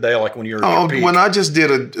back in the day, like when you were at your peak? When I just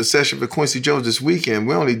did a session for Quincy Jones this weekend,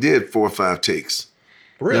 we only did 4 or 5 takes.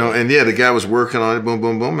 Really? You know, and the guy was working on it, boom,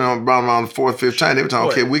 boom, boom, and about on the 4th, 5th time, they were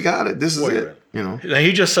talking, okay, we got it. This is Wait a it. minute. You know. Now,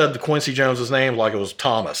 he just said the Quincy Jones's name like it was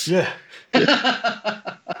Thomas. Yeah.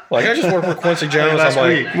 Like I just worked with Quincy Jones. Last I'm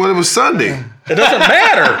like, week. Well, it was Sunday. it doesn't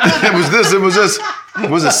matter. It was just,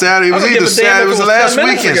 was it Saturday? It was I don't either give a damn Saturday, if it was it was last 10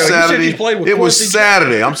 minutes weekend, ago. You said Saturday. you played with It was Quincy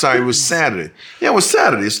Saturday. I'm sorry, it was Saturday. Yeah, it was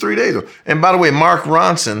Saturday. It's 3 days ago. And by the way, Mark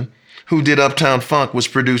Ronson, who did Uptown Funk, was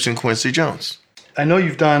producing Quincy Jones. I know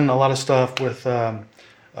you've done a lot of stuff with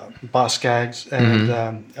Boss Skaggs,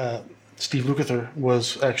 and Steve Lukather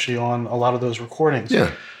was actually on a lot of those recordings.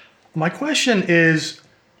 Yeah. My question is,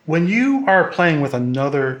 when you are playing with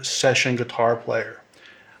another session guitar player,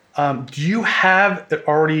 do you have it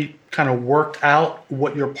already kind of worked out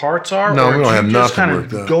what your parts are? No, or we don't have do you just nothing kind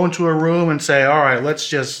worked of out. go into a room and say, all right, let's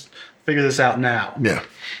just figure this out now? Yeah.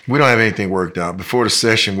 We don't have anything worked out. Before the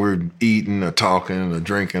session, we're eating or talking or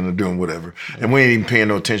drinking or doing whatever. And we ain't even paying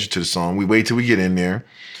no attention to the song. We wait till we get in there.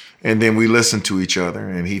 And then we listen to each other,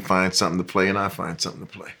 and he finds something to play, and I find something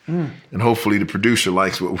to play. And hopefully the producer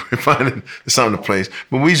likes what we're finding, something to play.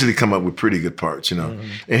 But we usually come up with pretty good parts, you know.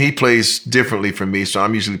 And he plays differently from me, so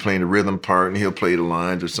I'm usually playing the rhythm part, and he'll play the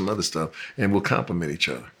lines or some other stuff, and we'll complement each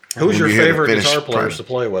other. Who's your When we hear the favorite finished guitar players product. to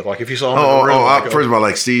play with? Like if you saw them in the room. like, First of all,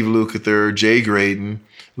 like Steve Lukather, Jay Graydon,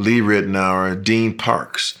 Lee Ritenour, Dean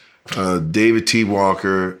Parks, David T.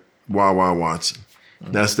 Walker, Wah Watson.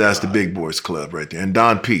 That's the big boys club right there. And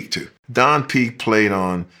Don Peake, too. Don Peake played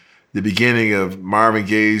on the beginning of Marvin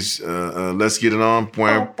Gaye's Let's Get It On.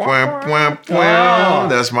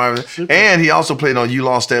 That's Marvin. And he also played on You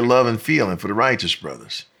Lost That Love and Feeling for the Righteous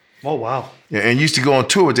Brothers. Oh, wow. Yeah, and used to go on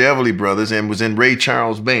tour with the Everly Brothers and was in Ray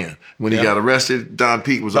Charles' band. When he got arrested, Don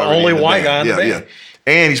Peake was already only in the white band. guy in the band. Yeah.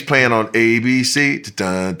 And he's playing on ABC.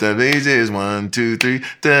 These is 1, 2, 3.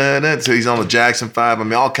 So he's on the Jackson 5. I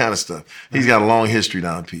mean, all kind of stuff. He's got a long history,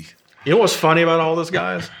 Don Peake. You know what's funny about all those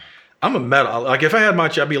guys? I'm a metal. Like if I had my,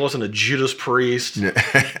 I'd be listening to Judas Priest,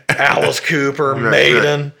 Alice Cooper,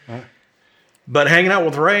 Maiden. Right. But hanging out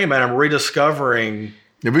with Ray, man, I'm rediscovering.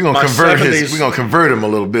 Yeah, we're gonna My convert 70s We're gonna convert him a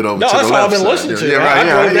little bit over No, to the that's left all I've been side. listening to. Yeah, right,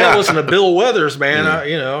 I wrote down yeah. listening to Bill Withers, man.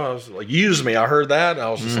 I was like, use me. I heard that. And I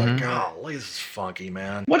was just like, golly, this is funky,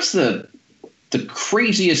 man. What's the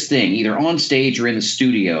craziest thing, either on stage or in the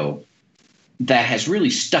studio, that has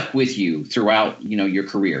really stuck with you throughout, your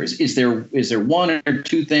career? Is there one or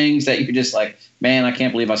two things that you're just like, man, I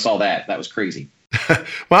can't believe I saw that. That was crazy.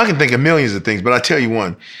 Well, I can think of millions of things, but I tell you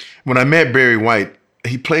one. When I met Barry White,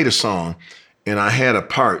 he played a song, and I had a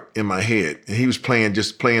part in my head, and he was playing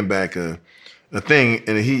back a thing,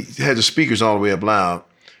 and he had the speakers all the way up loud,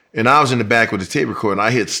 and I was in the back with the tape recorder, and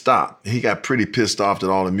I hit stop. He got pretty pissed off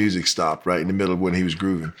that all the music stopped right in the middle of when he was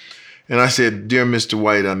grooving. And I said, "Dear Mr.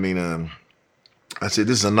 White, I said,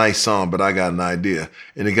 this is a nice song, but I got an idea."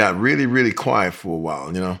 And it got really, really quiet for a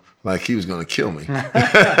while, like he was going to kill me.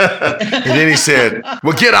 And then he said,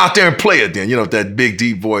 "Well, get out there and play it then," with that big,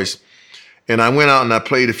 deep voice. And I went out and I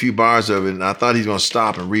played a few bars of it, and I thought he was going to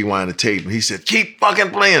stop and rewind the tape. And he said, "Keep fucking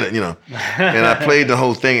playing it," And I played the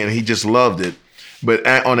whole thing, and he just loved it. But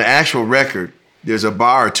on the actual record, there's a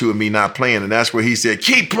bar or two of me not playing, and that's where he said,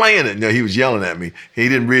 "Keep playing it." He was yelling at me. He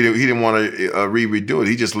didn't want to redo it.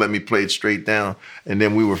 He just let me play it straight down, and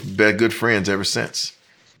then we were good friends ever since.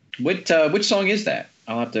 Which song is that?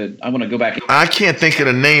 I want to go back. I can't think of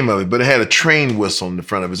the name of it, but it had a train whistle in the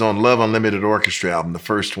front of it. It's on Love Unlimited Orchestra album, the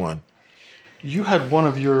first one. You had one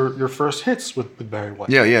of your first hits with Barry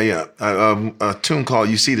White. Yeah. A tune called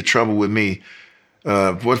 "You See the Trouble with Me."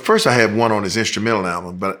 Well, first I had one on his instrumental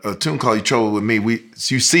album, but a tune called "You Trouble with Me."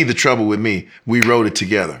 You See the Trouble with Me. We wrote it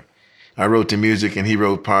together. I wrote the music, and he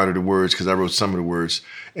wrote part of the words because I wrote some of the words,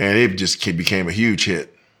 and it just became a huge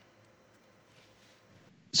hit.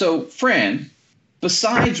 So, Fran,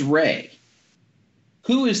 besides Ray,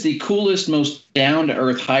 who is the coolest, most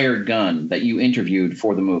down-to-earth hired gun that you interviewed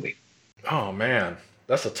for the movie? Oh man,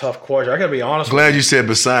 that's a tough question. I gotta be honest. Glad you said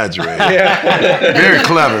besides, Ray. Yeah. Very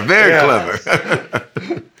clever. Very clever.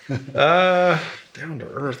 Down to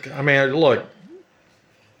earth. I mean, look,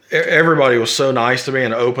 everybody was so nice to me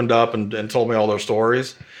and opened up and told me all their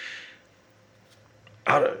stories.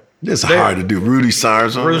 It's hard to do. Rudy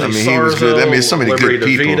Sarzo. Rudy I mean, he was good. I mean, so many Liberty good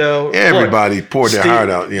people. DeVito. Everybody poured their heart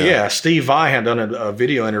out. Yeah, Steve Vai had done a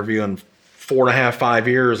video interview in 4.5, 5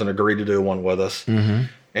 years and agreed to do one with us. Mm-hmm.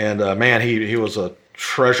 And man, he was a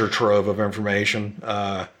treasure trove of information.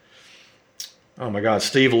 Oh my God,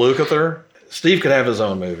 Steve Lukather. Steve could have his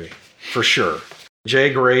own movie for sure.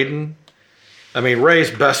 Jay Graydon. I mean,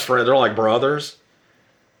 Ray's best friend. They're like brothers.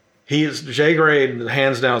 Jay Graydon,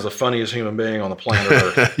 hands down, is the funniest human being on the planet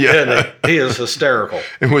Earth. Yeah. He is hysterical.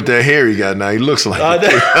 And with that hair he got now, he looks like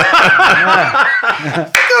the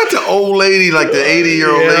old lady, like the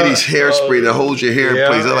 80-year-old lady's hairspray that holds your hair in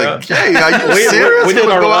place. I'm like, hey, are you serious? We did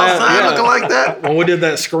our go outside looking like that? When we did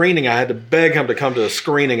that screening, I had to beg him to come to a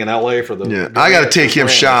screening in L.A. for the. Yeah, I got to take him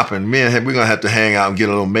shopping. Man, we're going to have to hang out and get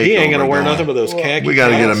a little makeover. He ain't going to wear nothing but those khaki. We got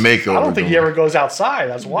to get a makeover. I don't think he ever goes outside.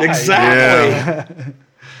 That's why. Exactly. Yeah.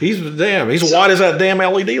 He's white as that damn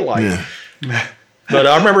LED light. Yeah. But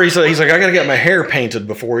I remember he's like, I got to get my hair painted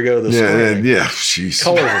before we go to the screening. Yeah, jeez.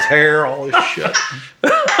 Colors his hair, all this shit.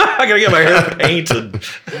 I got to get my hair painted.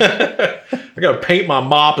 I got to paint my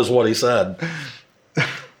mop, is what he said.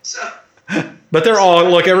 But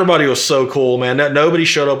everybody was so cool, man. Nobody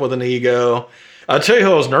showed up with an ego. I'll tell you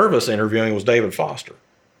who I was nervous interviewing was David Foster.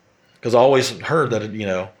 Because I always heard that,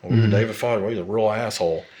 David Foster, he's a real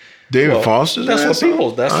asshole. David Foster's that's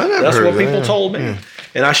what people told me. Yeah.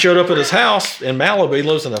 And I showed up at his house in Malibu. He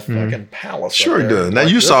lives in a fucking palace. Sure he does. Now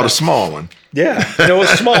you saw the small one. Yeah, it was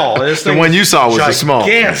small. And the one you saw was the small.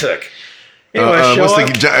 Gigantic.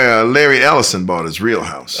 Anyway, Larry Ellison bought his real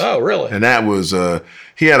house. Oh, really? And that was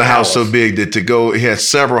he had a house so big that he had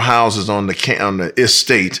several houses on the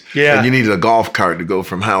estate. Yeah. And you needed a golf cart to go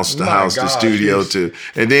from house to house to studio to.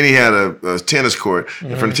 And then he had a tennis court.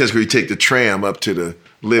 And from the tennis court, you take the tram up to the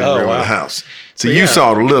living room of the house. So you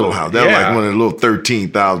saw the little house. That was like one of the little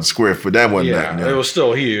 13,000 square foot. That wasn't that. It was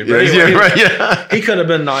still huge. He couldn't have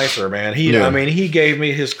been nicer, man. I mean, he gave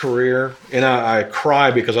me his career, and I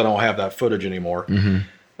cry because I don't have that footage anymore. Mm-hmm.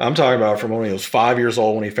 I'm talking about from when he was 5 years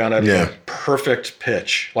old when he found out he had a perfect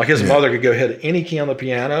pitch. Like his mother could go hit any key on the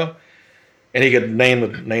piano, and he could name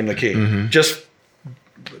the key. Mm-hmm.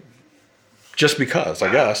 Just because,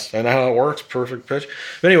 I guess. I know how it works, perfect pitch.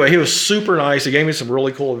 But anyway, he was super nice. He gave me some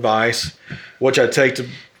really cool advice, which I take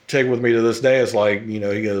with me to this day. Is like,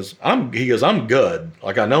 he goes, I'm good.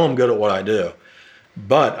 Like, I know I'm good at what I do,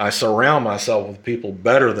 but I surround myself with people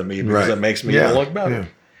better than me because it makes me look better. Yeah.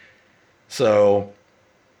 So,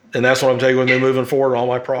 and that's what I'm taking with me moving forward on all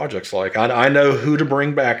my projects. Like, I know who to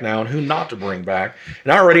bring back now and who not to bring back.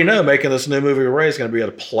 And I already know making this new movie with Ray is going to be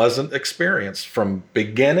a pleasant experience from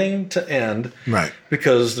beginning to end. Right.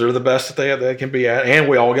 Because they're the best that they can be at. And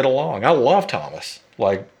we all get along. I love Thomas.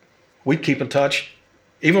 Like, we keep in touch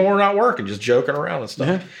even when we're not working, just joking around and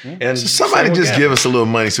stuff. Yeah. And so somebody just give us a little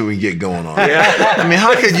money so we can get going on. Yeah. I mean,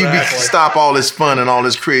 how could you stop all this fun and all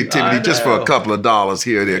this creativity just for a couple of dollars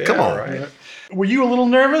here or there? Come on. Right. Were you a little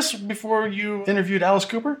nervous before you interviewed Alice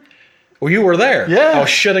Cooper? Well, you were there. Yeah. I was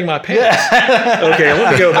shitting my pants. Yeah. Okay,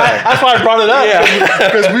 let me go back. That's why I brought it up. Yeah.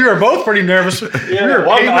 Because we were both pretty nervous. Yeah.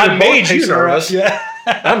 I made you nervous. Yeah.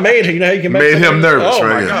 I made you can make him nervous, oh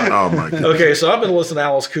right? My God. Oh my God. Okay, so I've been listening to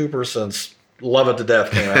Alice Cooper since Love It to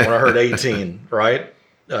Death came out when I heard 18, right?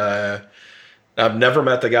 I've never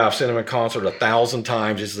met the guy. I've seen him in concert 1,000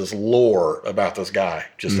 times. It's this lore about this guy,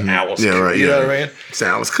 just Alice Cooper. Right, you know what I mean? It's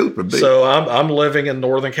Alice Cooper. Big. So I'm living in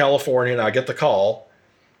Northern California, and I get the call.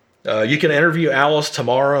 You can interview Alice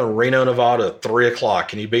tomorrow in Reno, Nevada at 3 o'clock.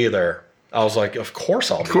 Can you be there? I was like, of course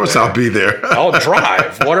I'll be there. Of course I'll be there. I'll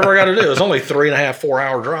drive. Whatever I got to do. It's only 3.5, 4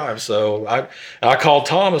 hour drive. So I called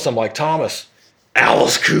Thomas. I'm like, Thomas,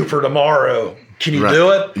 Alice Cooper tomorrow. Can you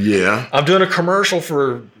do it? Yeah. I'm doing a commercial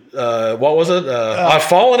for, what was it? I've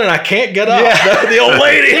fallen and I can't get up. Yeah. The old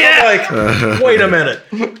lady. Yeah. I'm like, wait a minute.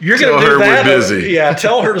 You're going to do that? We're busy.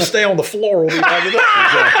 Tell her to stay on the floor. We'll be back to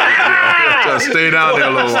that. Just stay down there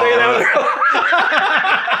a little while.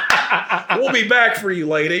 We'll be back for you,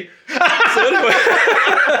 lady. So anyway,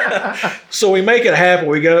 so we make it happen.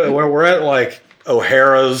 We go where we're at, like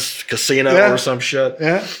O'Hara's casino or some shit.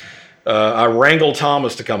 Yeah. I wrangled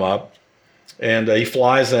Thomas to come up, and he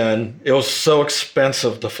flies in. It was so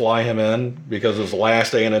expensive to fly him in because it was the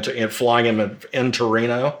last day and flying him into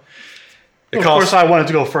Reno. Of course, I wanted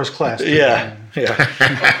to go first class. Too. Yeah.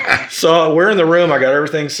 So we're in the room. I got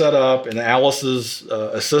everything set up, and Alice's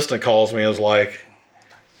assistant calls me and was like,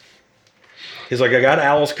 He's like, I got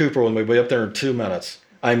Alice Cooper with me. Be up there in 2 minutes.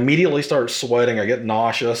 I immediately start sweating. I get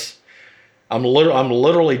nauseous. I'm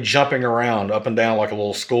literally jumping around up and down like a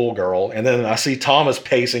little schoolgirl. And then I see Thomas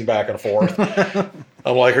pacing back and forth.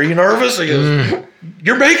 I'm like, are you nervous? He goes,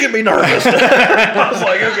 you're making me nervous. I was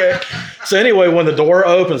like, okay. So anyway, when the door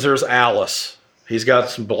opens, there's Alice. He's got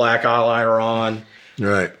some black eyeliner on.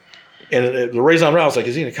 Right. And the reason I was like,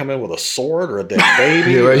 is he going to come in with a sword or a dead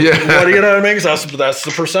baby? Yeah. What do you know what I mean? 'Cause that's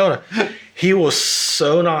the persona. He was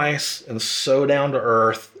so nice and so down to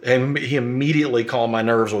earth. And he immediately calmed my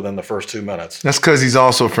nerves within the first 2 minutes. That's because he's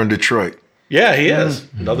also from Detroit. Yeah, he is.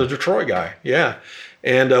 Another Detroit guy. Yeah.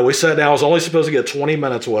 And we sat down. I was only supposed to get 20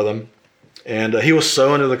 minutes with him. And he was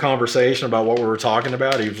so into the conversation about what we were talking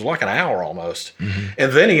about. He was like an hour almost. Mm-hmm.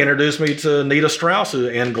 And then he introduced me to Nita Strauss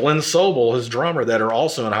and Glenn Sobel, his drummer, that are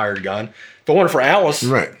also in Hired Gun. If it wasn't for Alice,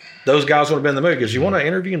 right, those guys would have been in the movie. Because you want to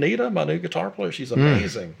interview Nita, my new guitar player? She's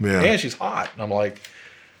amazing. Yeah. And she's hot. And I'm like,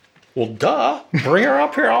 well, duh. Bring her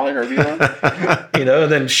up here. I'll interview her.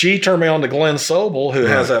 And then she turned me on to Glenn Sobel, who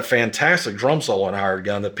has that fantastic drum solo in Hired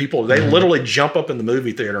Gun that people, they literally jump up in the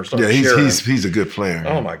movie theater and start cheering. He's a good player.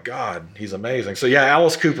 Oh, my God. He's amazing. So, yeah,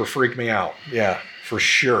 Alice Cooper freaked me out. Yeah, for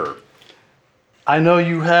sure. I know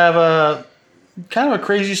you have a kind of a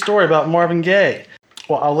crazy story about Marvin Gaye.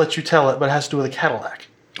 Well, I'll let you tell it, but it has to do with a Cadillac.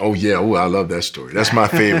 Oh, yeah. Oh, I love that story. That's my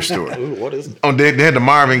favorite story. Ooh, what is it? Oh, they had the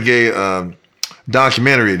Marvin Gaye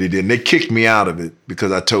documentary they did, and they kicked me out of it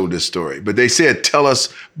because I told this story. But they said, tell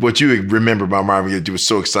us what you remember about Marvin Gaye. It was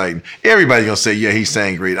so exciting. Everybody's going to say, yeah, he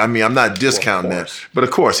sang great. I mean, I'm not discounting that. But,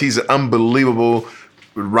 of course, he's an unbelievable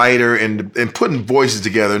writer and putting voices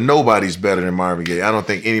together. Nobody's better than Marvin Gaye. I don't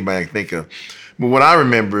think anybody can think of. But what I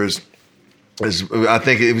remember is I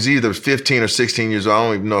think it was either 15 or 16 years old. I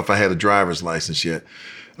don't even know if I had a driver's license yet.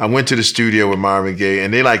 I went to the studio with Marvin Gaye,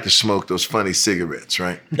 and they like to smoke those funny cigarettes,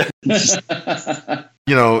 right?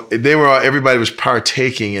 Everybody was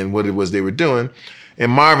partaking in what it was they were doing.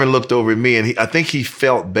 And Marvin looked over at me, and I think he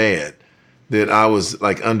felt bad that I was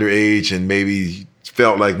like underage and maybe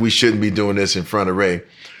felt like we shouldn't be doing this in front of Ray.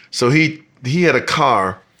 So he had a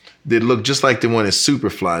car that looked just like the one in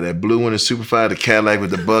Superfly, that blue one in Superfly, the Cadillac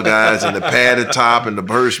with the bug eyes and the padded top and the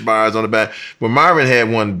Hirsch bars on the back. Well, Marvin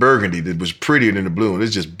had one burgundy that was prettier than the blue one.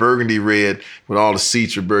 It's just burgundy red with all the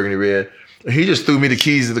seats are burgundy red. He just threw me the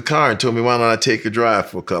keys to the car and told me, why don't I take a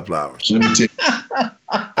drive for a couple hours?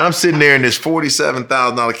 I'm sitting there in this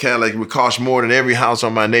 $47,000 Cadillac. It would cost more than every house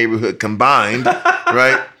on my neighborhood combined,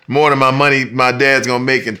 right? More than my money my dad's going to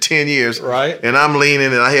make in 10 years. Right. And I'm leaning,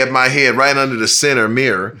 and I have my head right under the center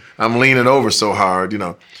mirror. I'm leaning over so hard,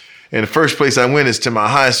 And the first place I went is to my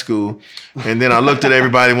high school. And then I looked at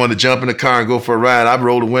everybody, wanted to jump in the car and go for a ride. I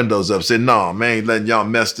rolled the windows up, said, no, man, ain't letting y'all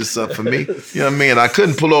mess this up for me. You know what I mean? I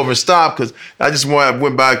couldn't pull over and stop because I just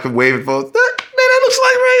went by waving for, man, that looks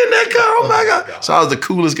like Ray in that car. Oh, my God. So I was the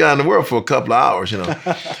coolest guy in the world for a couple of hours,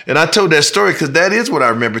 And I told that story because that is what I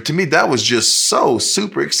remember. To me, that was just so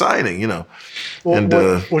super exciting, Well, and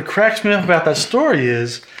what cracks me up about that story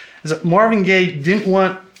is that Marvin Gaye didn't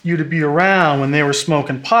want you to be around when they were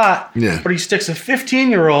smoking pot, but he sticks a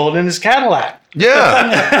 15-year-old in his Cadillac.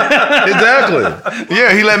 Yeah, exactly.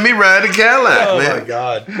 Yeah, he let me ride the Cadillac, man. Oh, my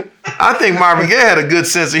God. I think Marvin Gaye had a good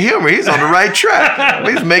sense of humor. He's on the right track.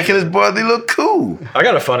 He's making his body look cool. I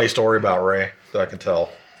got a funny story about Ray that I can tell.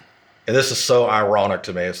 And this is so ironic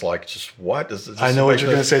to me. It's like, just what? I know what you're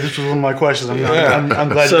going to say. This was one of my questions. I'm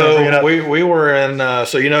glad you bring it up. We were in,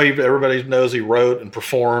 everybody knows he wrote and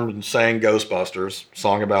performed and sang Ghostbusters,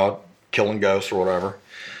 song about killing ghosts or whatever.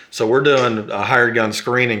 So we're doing a Hired Gun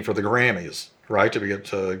screening for the Grammys, right,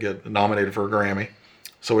 to get nominated for a Grammy.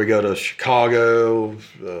 So we go to Chicago,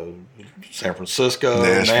 San Francisco,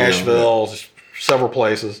 Nashville, several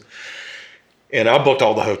places. And I booked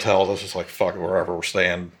all the hotels. I was just like, fuck it, wherever we're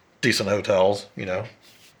staying. Decent hotels,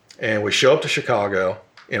 And we show up to Chicago,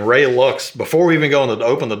 and Ray looks, before we even go to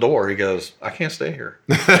open the door, he goes, I can't stay here.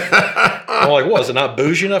 I'm like, what, is it not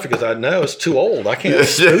bougie enough? Because I know it's too old. I can't,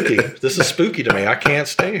 it's spooky. This is spooky to me. I can't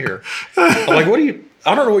stay here. I'm like,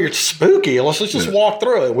 I don't know what you're spooky. Let's just walk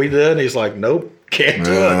through it. We did, and he's like, nope, can't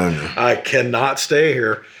do it. I cannot stay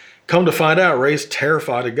here. Come to find out, Ray's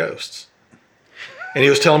terrified of ghosts. And he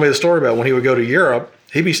was telling me the story about when he would go to Europe,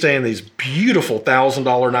 he'd be staying in these beautiful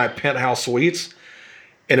 $1,000 a night penthouse suites,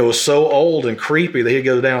 and it was so old and creepy that he'd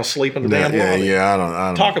go down and sleep in the damn lobby. Yeah, I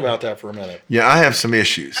don't talk about that for a minute. Yeah, I have some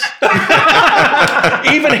issues.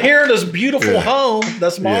 Even here in this beautiful home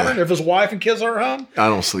that's modern, if his wife and kids are at home, I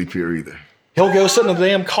don't sleep here either. He'll go sit in the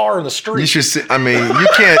damn car in the street. You should see. I mean,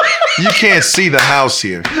 you can't see the house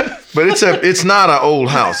here. But it's not an old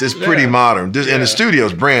house. It's pretty modern. And the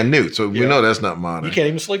studio's brand new, so we know that's not modern. You can't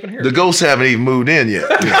even sleep in here. The ghosts haven't even moved in yet.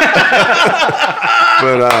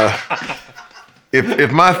 But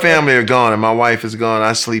if my family are gone and my wife is gone,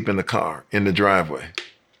 I sleep in the car, in the driveway.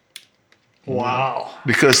 Wow.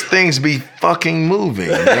 Because things be fucking moving.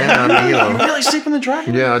 Man. I mean, You really sleep in the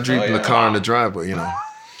driveway? Yeah, I sleep in the car in the driveway,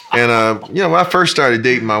 And, when I first started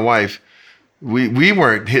dating my wife, we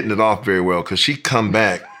weren't hitting it off very well because she'd come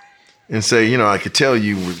back and say, I could tell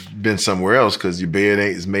you've been somewhere else because your bed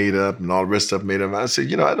is made up and all the rest of stuff made up. I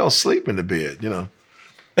said, I don't sleep in the bed,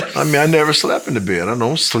 I mean, I never slept in the bed. I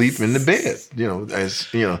don't sleep in the bed,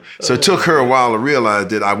 So it took her a while to realize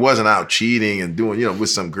that I wasn't out cheating and doing, with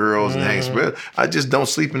some girls and hanging with. I just don't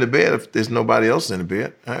sleep in the bed if there's nobody else in the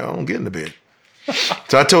bed. I don't get in the bed.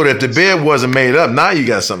 So I told her if the bed wasn't made up, now you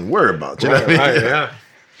got something to worry about. You know what I mean? Right, yeah.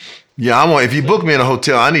 Yeah, if you book me in a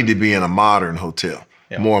hotel, I need to be in a modern hotel.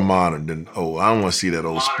 Yeah. More modern than old. I don't want to see that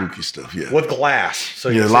old spooky stuff. Yeah. With glass. So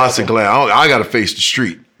lots of glass. I got to face the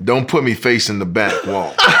street. Don't put me facing the back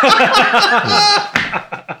wall.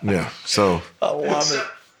 Yeah. So. I love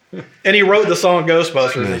it. And he wrote the song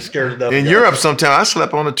Ghostbusters. Yeah. He's scared to death. In Europe, sometimes I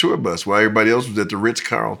slept on a tour bus while everybody else was at the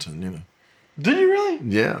Ritz-Carlton. Did you really?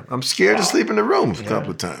 Yeah. I'm scared to sleep in the rooms a couple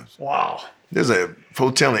of times. Wow. There's a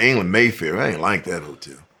hotel in England, Mayfair. I ain't like that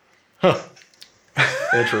hotel. Huh.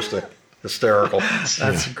 Interesting. Hysterical.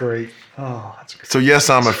 That's great. Oh, that's great. So yes,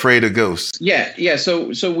 I'm afraid of ghosts. Yeah.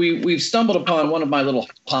 So we've stumbled upon one of my little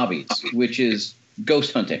hobbies, which is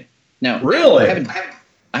ghost hunting. Now, really,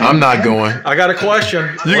 I'm not going. I got a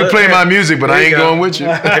question. You can play my music, but I ain't going with you.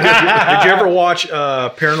 Did you ever watch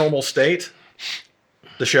Paranormal State,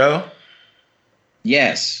 the show?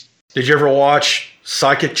 Yes. Did you ever watch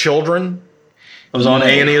Psychic Children? It was on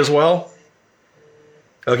A&E as well.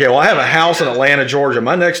 Okay, well, I have a house in Atlanta, Georgia.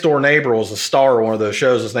 My next door neighbor was the star of one of those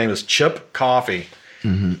shows. His name is Chip Coffey.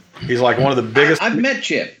 Mm-hmm. He's like one of the biggest. I've met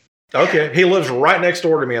Chip. Okay, he lives right next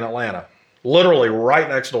door to me in Atlanta. Literally right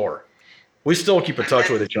next door. We still keep in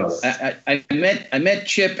touch with each other. I met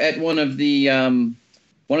Chip at one of the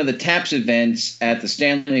TAPS events at the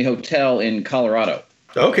Stanley Hotel in Colorado.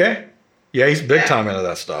 Okay, yeah, he's big time into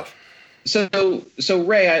that stuff. So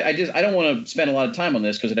Ray, I don't want to spend a lot of time on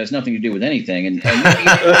this because it has nothing to do with anything, and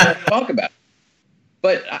talk about it.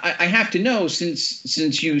 But I have to know,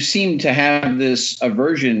 since you seem to have this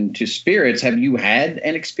aversion to spirits, have you had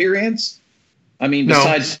an experience? I mean,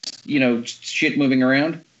 besides shit moving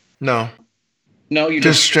around. No, you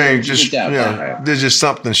just strange. There's just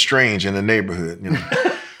something strange in the neighborhood. When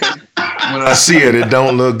I see it, it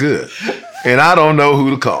don't look good, and I don't know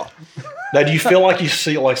who to call. Now, do you feel like you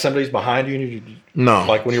see like somebody's behind you? No.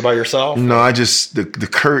 Like when you're by yourself? No, I just the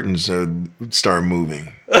curtains start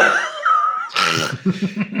moving.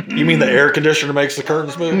 You mean the air conditioner makes the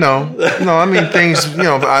curtains move? No. I mean things.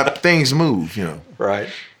 Things move. Right.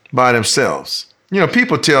 By themselves.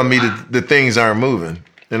 People tell me that things aren't moving,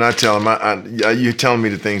 and I tell them, you're telling me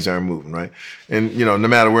that things aren't moving, right? And no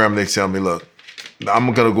matter where I'm, they tell me, look,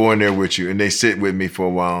 I'm gonna go in there with you, and they sit with me for a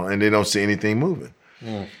while, and they don't see anything moving.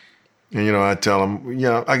 Mm. And, I tell them,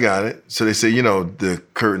 I got it. So they say, the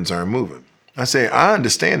curtains aren't moving. I say, I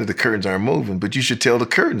understand that the curtains aren't moving, but you should tell the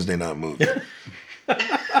curtains they're not moving. You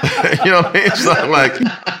know what I mean? It's not like.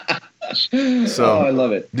 So, I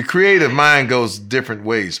love it. The creative mind goes different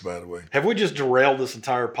ways, by the way. Have we just derailed this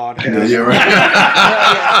entire podcast? Yeah,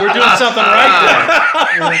 right. We're doing something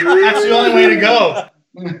right there. That's the only way to go.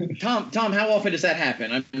 Tom, how often does that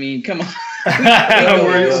happen? I mean, come on. We've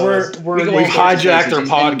hijacked our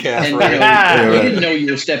podcast. And, you didn't know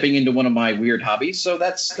you were stepping into one of my weird hobbies, so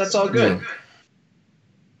that's all good.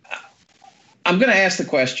 Yeah. I'm going to ask the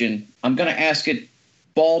question. I'm going to ask it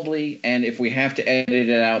baldly, and if we have to edit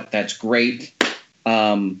it out, that's great.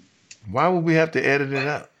 Why would we have to edit it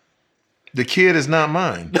out? The kid is not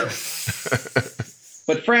mine. But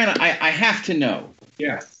Fran, I have to know.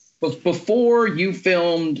 Yeah. Before you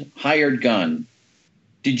filmed Hired Gun,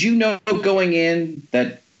 did you know going in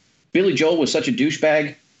that Billy Joel was such a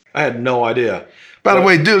douchebag? I had no idea. By the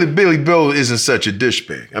way, Billy Joel isn't such a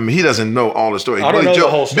douchebag. I mean, he doesn't know all the story. I don't know the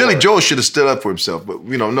whole story. Billy Joel should have stood up for himself, but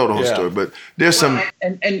we don't know the whole story. But there's some.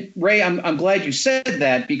 And Ray, I'm glad you said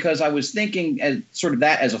that because I was thinking as sort of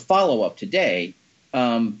that as a follow up today,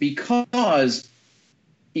 because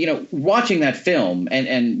watching that film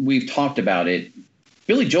and we've talked about it.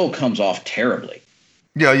 Billy Joel comes off terribly.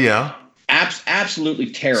 Yeah.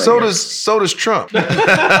 Absolutely terrible. So does Trump.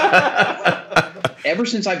 Ever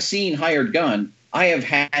since I've seen Hired Gun, I have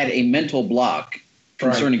had a mental block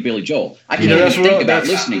concerning Billy Joel. I can't even think about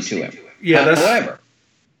listening to him. Yeah, however,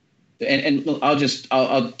 and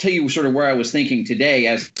I'll tell you sort of where I was thinking today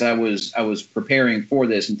as I was preparing for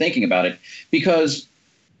this and thinking about it, because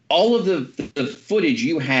all of the footage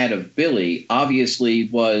you had of Billy obviously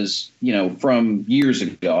was, from years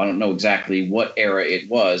ago. I don't know exactly what era it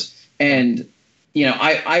was. And,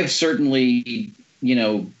 I've certainly,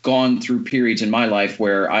 gone through periods in my life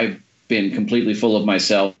where I've been completely full of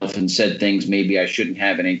myself and said things maybe I shouldn't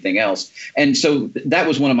have and anything else. And so that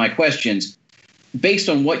was one of my questions. Based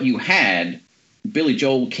on what you had, Billy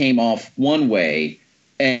Joel came off one way.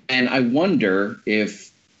 And I wonder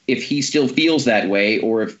if he still feels that way,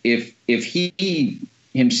 or if he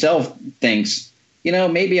himself thinks,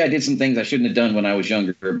 maybe I did some things I shouldn't have done when I was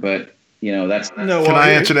younger, but that's no. Can I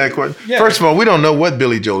answer that question? Yeah. First of all, we don't know what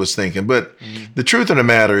Billy Joel is thinking, but the truth of the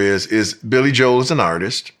matter is Billy Joel is an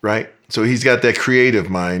artist, right? So he's got that creative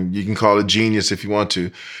mind. You can call it genius if you want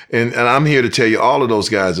to. And I'm here to tell you, all of those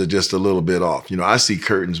guys are just a little bit off. I see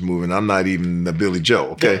curtains moving. I'm not even the Billy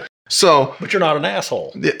Joel, okay? Yeah. So, but you're not an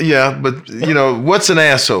asshole. Yeah, but what's an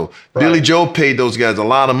asshole? Right. Billy Joel paid those guys a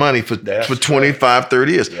lot of money for 25,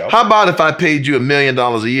 30 years. Yep. How about if I paid you $1 million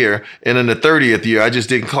a year and in the 30th year I just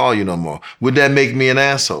didn't call you no more? Would that make me an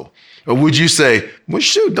asshole? Or would you say, well,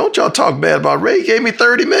 shoot, don't y'all talk bad about Ray? He gave me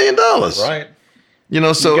 $30 million. Right.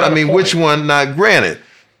 Which one? Now, granted,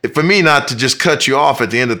 for me not to just cut you off at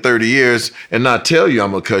the end of 30 years and not tell you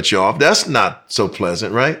I'm going to cut you off, that's not so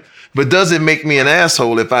pleasant, right? But does it make me an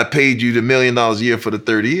asshole if I paid you the $1 million a year for the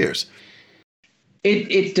 30 years?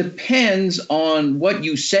 It depends on what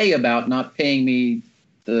you say about not paying me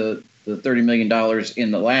the $30 million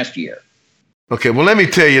in the last year. Okay, well, let me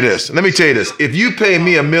tell you this. If you pay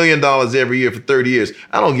me $1 million every year for 30 years,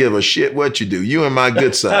 I don't give a shit what you do. You're on my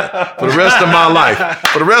good side for the rest of my life.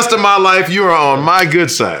 For the rest of my life, you are on my good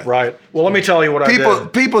side. Right. Well, let me tell you what I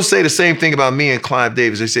did. People say the same thing about me and Clive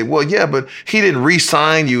Davis. They say, well, yeah, but he didn't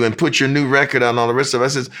re-sign you and put your new record out and all the rest of it. I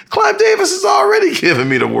says, Clive Davis has already given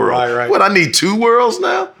me the world. Right. What, I need 2 worlds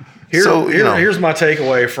now? Here's my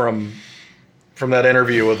takeaway from that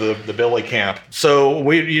interview with the Billy camp. So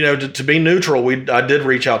we, to be neutral, I did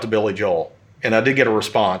reach out to Billy Joel, and I did get a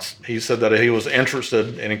response. He said that he was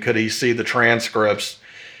interested, and could he see the transcripts,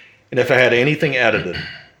 and if I had anything edited.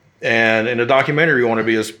 And in a documentary, you want to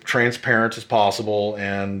be as transparent as possible,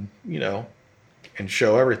 and and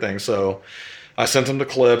show everything. So I sent him the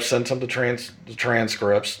clips, sent him the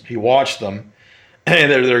transcripts. He watched them,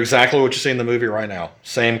 and they're exactly what you see in the movie right now.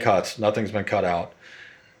 Same cuts, nothing's been cut out,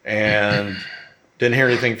 and. Didn't hear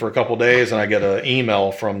anything for a couple of days, and I get an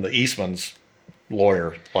email from the Eastmans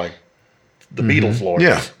lawyer, like the Beatles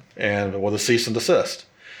lawyers, and with a cease and desist.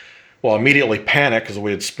 Well, immediately panicked because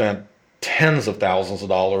we had spent tens of thousands of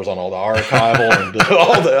dollars on all the archival and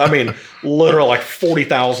all the, literally like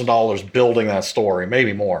 $40,000 building that story,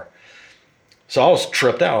 maybe more. So I was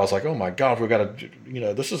tripped out. I was like, oh my God, we've got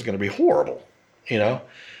to, this is going to be horrible,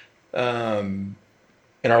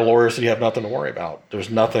 And our lawyer said, you have nothing to worry about.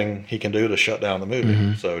 There's nothing he can do to shut down the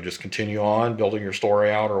movie. So just continue on building your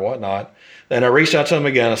story out or whatnot. Then I reached out to him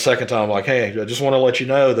again a second time, like, hey, I just want to let you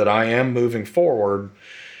know that I am moving forward.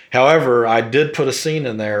 However, I did put a scene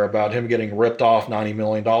in there about him getting ripped off $90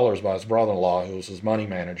 million by his brother-in-law, who was his money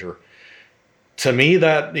manager. To me,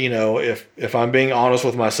 that, if I'm being honest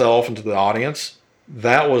with myself and to the audience,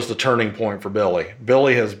 that was the turning point for Billy.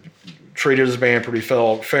 Billy has treated his band pretty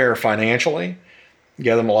fair financially.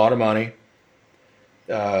 Gave them a lot of money.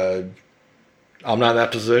 I'm not in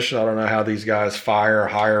that position. I don't know how these guys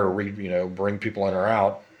hire, or bring people in or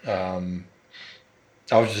out. I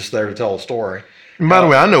was just there to tell a story. And by the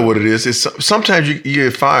way, I know what it is. It's sometimes you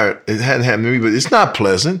get fired. It hadn't happened to me, but it's not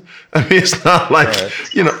pleasant. It's not like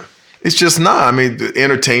it's just not. The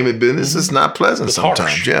entertainment business is not pleasant sometimes.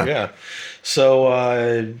 Harsh. Yeah. So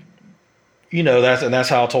that's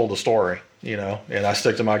how I told the story. And I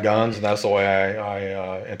stick to my guns, and that's the way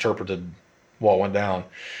I interpreted what went down.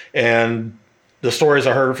 And the stories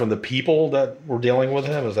I heard from the people that were dealing with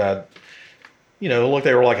him is that, look,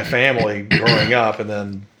 they were like a family growing up, and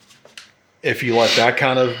then if you let that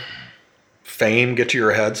kind of fame get to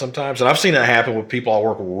your head sometimes, and I've seen that happen with people I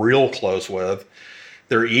work real close with,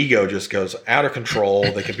 their ego just goes out of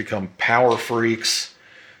control. They can become power freaks.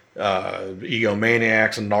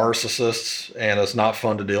 Egomaniacs and narcissists, and it's not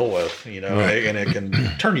fun to deal with, right. And it can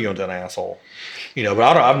turn you into an asshole,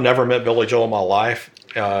 but I've never met Billy Joel in my life.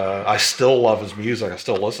 I still love his music. I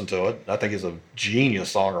still listen to it. I think he's a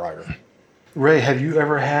genius songwriter. Ray, have you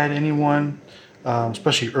ever had anyone,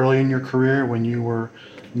 especially early in your career when you were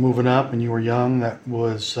moving up and you were young, that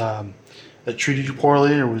was that treated you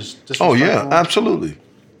poorly or was disrespectful? Oh yeah, absolutely.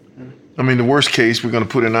 I mean, the worst case we're going to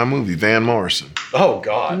put in our movie, Van Morrison. Oh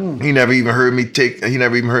God. He never even heard me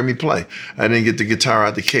play. I didn't get the guitar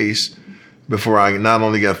out the case before I not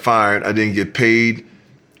only got fired, I didn't get paid,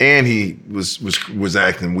 and he was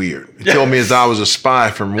acting weird. He told me as I was a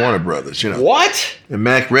spy from Warner Brothers, What? And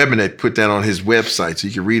Mac Rebennack put that on his website, so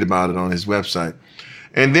you can read about it on his website.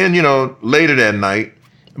 And then, later that night,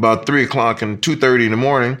 about 3 o'clock and 2:30 in the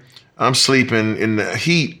morning, I'm sleeping in the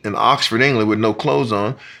heat in Oxford, England with no clothes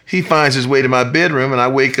on. He finds his way to my bedroom, and I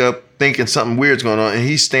wake up thinking something weird's going on, and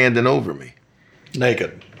he's standing over me.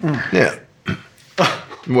 Naked. Yeah.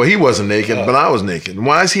 Well, he wasn't naked, but I was naked.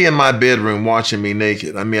 Why is he in my bedroom watching me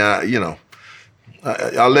naked? I mean,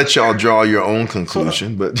 I'll let y'all draw your own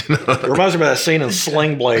conclusion, but It reminds me of that scene in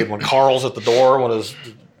Sling Blade when Carl's at the door when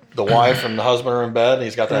the wife and the husband are in bed, and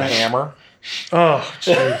he's got that hammer. Oh,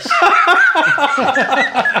 jeez.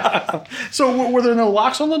 So were there no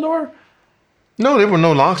locks on the door? No, there were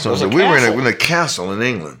no locks on was it. a We were castle. in a castle in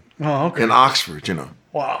England, Oh, okay. in Oxford,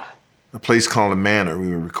 Wow. a place called the Manor we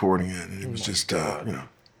were recording at, and it was just, Oh, man.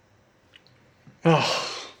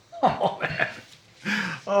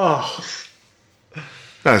 Oh.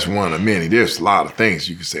 That's one of many. There's a lot of things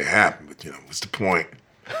you could say happened, but what's the point?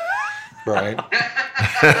 Right.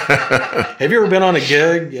 Have you ever been on a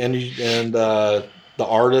gig and the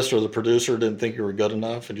artist or the producer didn't think you were good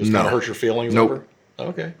enough and just kind No. of hurt your feelings Nope. over?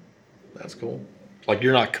 Okay. That's cool. Like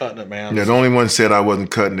you're not cutting it, man. Yeah, the only one said I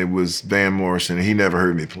wasn't cutting it was Van Morrison, and he never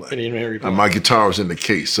heard me play. And he didn't hear you play. My guitar was in the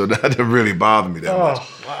case, so that didn't really bother me that much.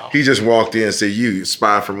 Oh, wow. He just walked in and said, "You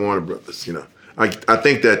spy from Warner Brothers." I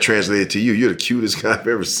think that translated to you. You're the cutest guy I've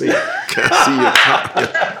ever seen. Can I see your car?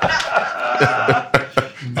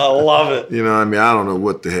 I love it. I don't know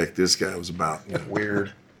what the heck this guy was about.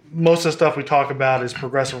 Weird. most of the stuff we talk about is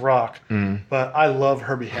progressive rock, but I love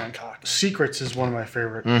Herbie Hancock. Secrets is one of my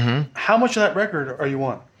favorite. How much of that record are you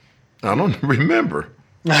on? I don't remember.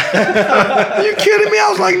 Are you kidding me? I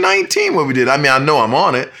was like 19 when we did. I mean, I know I'm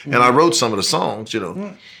on it, and I wrote some of the songs,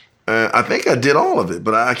 I think I did all of it,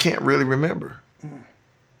 but I can't really remember.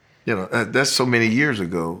 That's so many years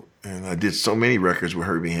ago, and I did so many records with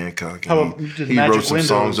Herbie Hancock. How And about you did he Magic wrote some Windows?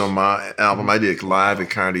 songs on my album. I did live at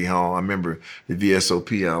Carnegie Hall. I remember the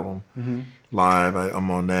VSOP album, live. I'm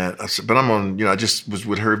on that. But I'm on. I just was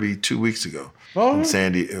with Herbie 2 weeks ago in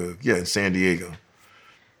San Diego.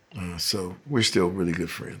 So we're still really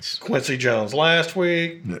good friends. Quincy Jones last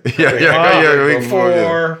week. Yeah. Week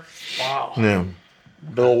before. Wow. Yeah.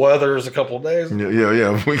 Bill Weathers a couple of days.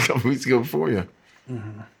 Yeah. We come weeks ago before you.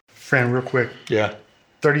 Fran, real quick, Yeah.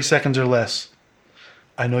 30 seconds or less.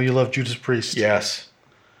 I know you love Judas Priest. Yes.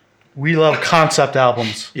 We love concept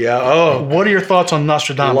albums. Yeah. Oh, What are your thoughts on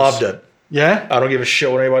Nostradamus? loved it. Yeah? I don't give a shit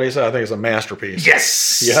what anybody says. I think it's a masterpiece.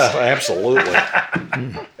 Yes! Yeah, absolutely.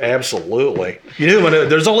 Absolutely.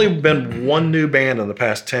 There's only been one new band in the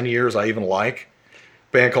past 10 years I even like.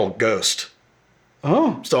 A band called Ghost.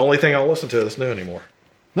 Oh, It's the only thing I'll listen to that's new anymore.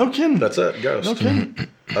 no kidding. That's it, Ghost. No kidding.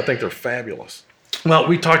 I think they're fabulous. Well,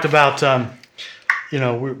 we talked about,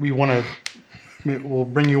 we want to, we'll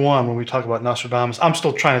bring you on when we talk about Nostradamus. I'm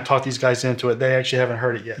still trying to talk these guys into it. They actually haven't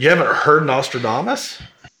heard it yet. You haven't heard Nostradamus?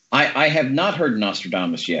 I have not heard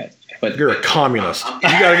Nostradamus yet, but You're a communist. You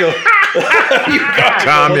gotta go.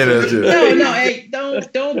 Communist. no, hey,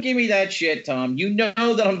 don't give me that shit, Tom. You know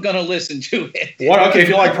that I'm gonna listen to it. What? Okay, if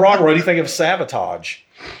you like prog, what do you think of Sabotage?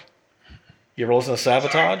 You ever listen to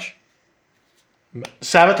Sabotage?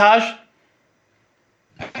 Sabotage?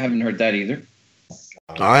 I haven't heard that either.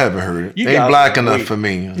 I haven't heard it. You Ain't guys black are enough weak. for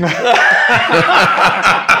me.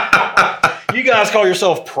 You guys call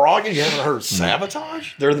yourself prog and you haven't heard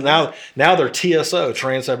Sabotage? They're now they're TSO,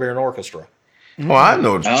 Trans-Siberian Orchestra. Oh, I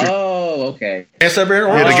know. Oh, okay. Trans-Siberian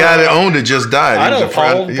Yeah, Orchestra. the guy that owned it just died. I He was know, a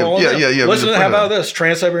friend. Paul. Yeah. Listen, he was a how friend about of- this?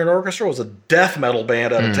 Trans-Siberian Orchestra was a death metal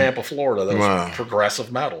band out of Tampa, Florida. That was Wow.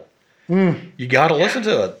 progressive metal. You got to listen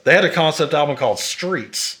to it. They had a concept album called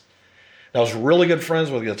Streets. I was really good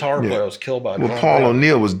friends with a guitar player. I was killed by. a Well, drunk Paul rabbit.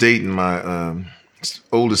 O'Neill was dating my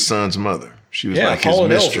oldest son's mother. She was like his Paul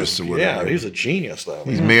O'Neill's mistress or Yeah, whatever. he was a genius though.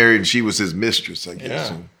 He's married, and she was his mistress, I guess.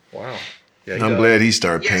 Yeah. Wow. Yeah, he I'm does. glad he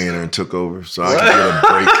started paying her and took over, so I could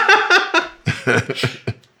get a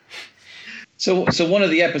break. So one of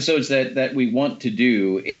the episodes that we want to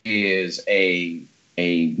do is a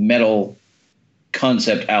metal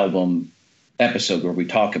concept album episode where we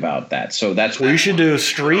talk about that. So that's Well, you should do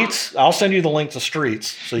Streets. I'll send you the link to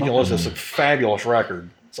Streets so you can listen. It's a fabulous record.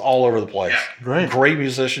 It's all over the place. Great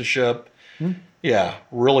musicianship. Yeah,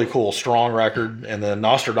 really cool, strong record. And then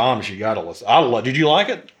Nostradamus, you got to listen. Did you like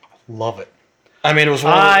it? Love it. I mean, it was.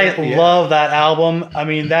 I love that album. I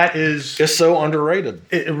mean, that is. It's so underrated.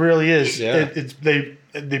 It really is. Yeah.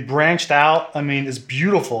 they branched out. I mean, it's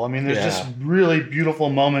beautiful. I mean, there's just really beautiful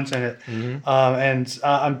moments in it.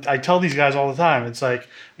 I tell these guys all the time, it's like,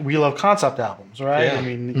 we love concept albums, right? Yeah. I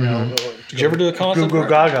mean, you know. Did you ever do a concept? Goo Goo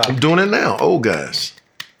Gaga. I'm doing it now, old guys.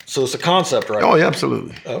 So it's a concept, right? Oh, yeah,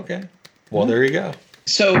 absolutely. Okay. Well, there you go.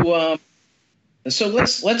 So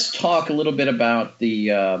let's talk a little bit about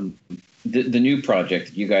the new project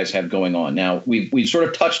that you guys have going on. Now, we've sort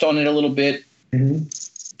of touched on it a little bit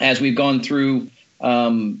as we've gone through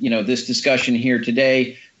this discussion here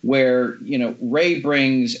today, where Ray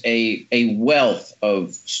brings a wealth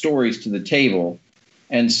of stories to the table,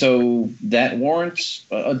 and so that warrants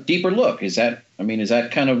a deeper look. Is that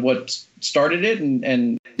kind of what started it?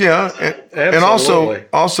 And yeah, and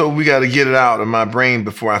also we got to get it out of my brain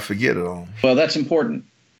before I forget it all. Well, that's important.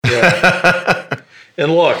 Yeah.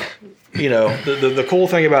 And look, the cool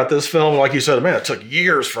thing about this film, like you said, man, it took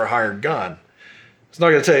years for a hired gun. It's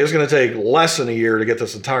going to take less than a year to get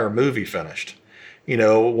this entire movie finished.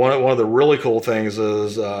 One of the really cool things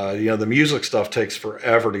is, the music stuff takes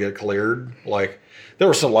forever to get cleared. Like, there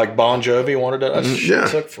was some, like, Bon Jovi wanted to, that shit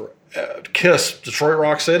took for Kiss, Detroit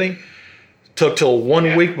Rock City, took till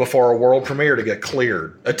 1 week before a world premiere to get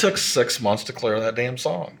cleared. It took 6 months to clear that damn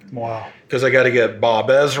song. Wow. Because they got to get Bob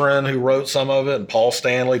Ezrin, who wrote some of it, and Paul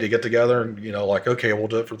Stanley to get together and, okay, we'll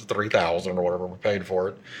do it for the $3,000 or whatever we paid for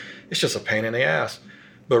it. It's just a pain in the ass.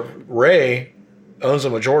 But Ray owns a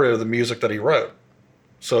majority of the music that he wrote.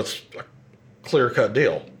 So it's a clear-cut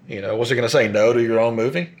deal. Was he going to say no to your own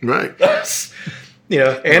movie? Right.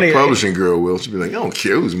 And a publishing girl will. She'll be like, I don't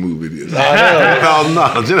care whose movie it is. I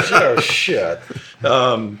know. Oh, shit.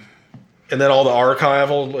 And then all the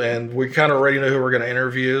archival, and we kind of already know who we're going to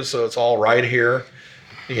interview, so it's all right here.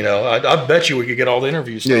 I bet you we could get all the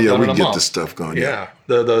interviews done we in a can get month. the stuff going. Yeah.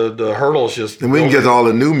 The hurdle is just... And we can get all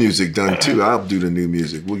the new music done, too. I'll do the new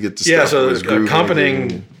music. We'll get the stuff. Yeah, so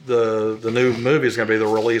accompanying the new movie is going to be the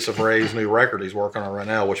release of Ray's new record he's working on right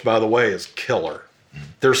now, which, by the way, is killer.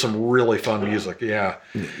 There's some really fun music, yeah.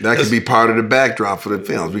 That could be part of the backdrop for the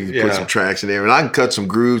films. We can put some tracks in there, and I can cut some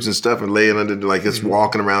grooves and stuff and lay it under, like it's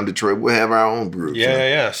walking around Detroit. We'll have our own grooves.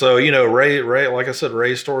 Yeah. So, Ray, like I said,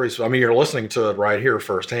 Ray's stories, I mean, you're listening to it right here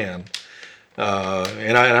firsthand.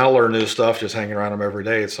 And I learn new stuff just hanging around him every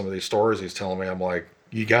day. It's some of these stories he's telling me. I'm like,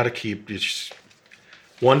 you got to keep,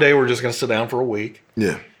 one day we're just going to sit down for a week.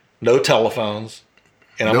 Yeah. No telephones.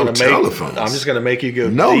 And I'm just going to make you go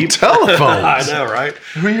deep. Telephones. I know, right?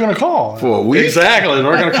 Who are you going to call? For a week? Exactly.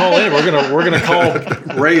 We're going to call in. We're going to call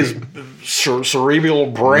Ray's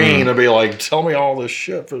cerebral brain and be like, tell me all this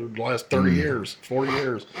shit for the last 30 years, 40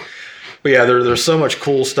 years. But yeah, there's so much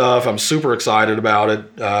cool stuff. I'm super excited about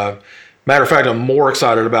it. Matter of fact, I'm more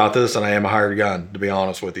excited about this than I am a hired gun, to be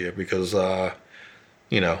honest with you, because,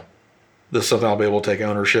 this is something I'll be able to take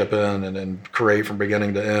ownership in and create from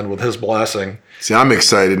beginning to end with his blessing. See, I'm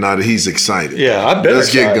excited now that he's excited. Yeah, I've been excited.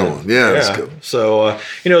 Let's get going. Yeah, let's go. So,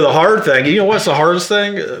 the hard thing, what's the hardest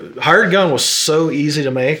thing? Hired gun was so easy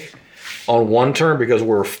to make on one term because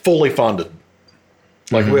we're fully funded.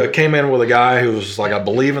 Like, we came in with a guy who was like, I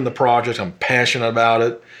believe in the project. I'm passionate about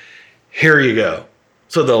it. Here you go.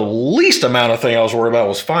 So the least amount of thing I was worried about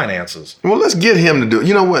was finances. Well, let's get him to do it.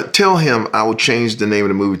 You know what? Tell him I will change the name of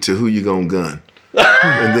the movie to Who You Gonna Gun.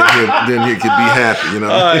 And then he could be happy,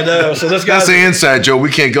 I know. So this guy's... That's the inside joke.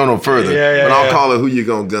 We can't go no further. Yeah, but I'll call it Who You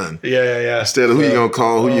Gonna Gun. Yeah. Instead of Who You Gonna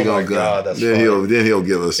Call, Who You Gonna Gun. God, that's then he'll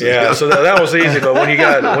give us. Yeah, so that was easy. But when you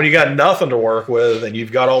got nothing to work with and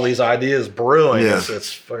you've got all these ideas brewing,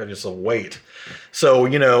 it's fucking just a weight. So,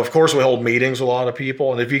 of course, we hold meetings with a lot of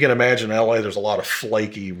people. And if you can imagine LA, there's a lot of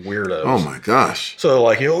flaky weirdos. Oh, my gosh. So,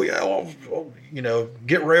 like, get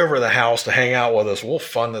Ray over to the house to hang out with us. We'll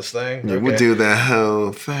fund this thing. Yeah, okay. We'll do that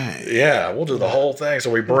whole thing. Yeah, we'll do the whole thing.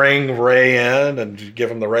 So we bring Ray in and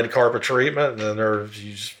give him the red carpet treatment. And then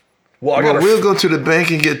we'll go to the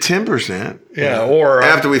bank and get 10%. Yeah, or...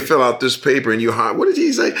 after we fill out this paper and you hire... What did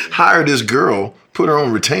he say? Hire this girl. Put her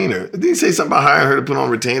on retainer. Did he say something about hiring her to put on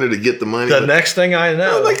retainer to get the money? The next thing I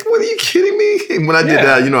know. I'm like, what, are you kidding me? And when I did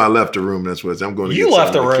that, I left the room. That's what I'm going to You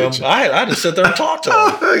left the room. I had to sit there and talk to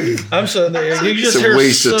him. I'm sitting there. You just hear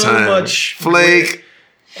so much. Flake.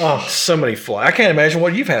 Oh, so many flake. I can't imagine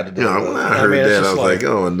what you've had to do. Yeah, when I heard that, I was like,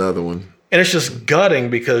 oh, another one. And it's just gutting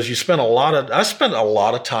because I spent a lot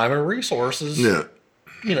of time and resources.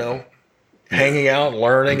 Yeah. Hanging out and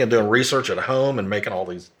learning and doing research at home and making all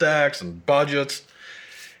these decks and budgets.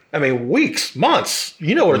 I mean, weeks, months.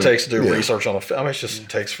 You know what it takes to do research on a film. It just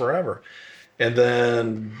takes forever. And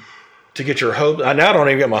then to get your hope, I now don't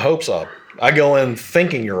even get my hopes up. I go in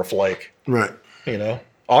thinking you're a flake. Right.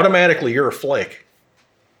 Automatically you're a flake.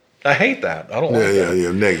 I hate that. I don't like that.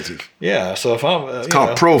 Yeah, negative. Yeah, so if I'm... It's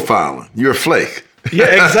called profiling. You're a flake. Yeah,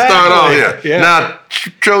 exactly. Start off here. Yeah. Now,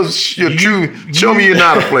 show me you're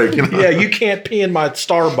not a flake. You know? Yeah, you can't pee in my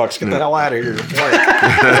Starbucks. Get the hell out of here, you're a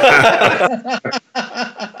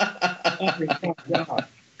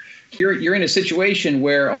flake. You're in a situation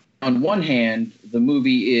where, on one hand, the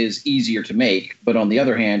movie is easier to make, but on the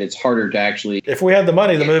other hand, it's harder to actually... If we had the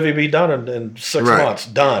money, the movie would be done in 6 months.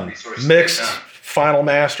 Done. Mixed, final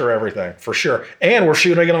master, everything, for sure. And we're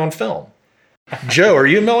shooting it on film. Joe, are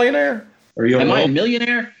you a millionaire? Am I a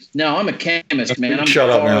millionaire? No, I'm a chemist, man. Shut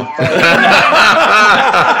up now.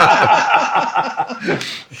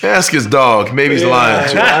 Ask his dog. Maybe he's lying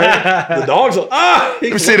to you. The dog's Let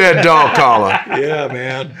me see that dog collar. Yeah,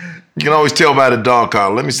 man. You can always tell by the dog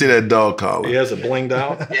collar. Let me see that dog collar. He has it blinged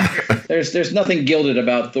out. There's nothing gilded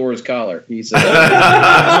about Thor's collar. He's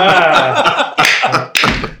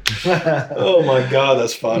oh my God,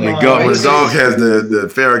 that's funny. When the dog has the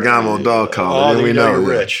Ferragamo dog collar, then we know you're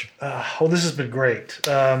rich. Well, this has been great.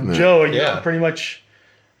 Joe, are you pretty much...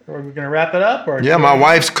 Are we going to wrap it up? Or my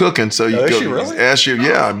wife's cooking, so you is go she really? ask you.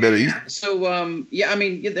 Yeah, I better eat. So, I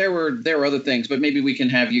mean, there were other things, but maybe we can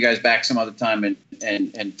have you guys back some other time and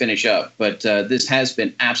finish up. But this has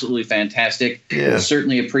been absolutely fantastic. Yeah.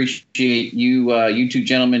 Certainly appreciate you two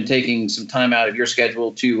gentlemen taking some time out of your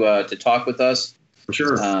schedule to talk with us. For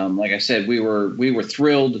sure. Like I said, we were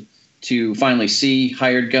thrilled to finally see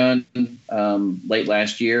Hired Gun late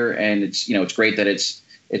last year, and it's great that it's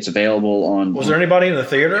available on. Was there anybody in the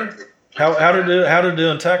theater? How did it do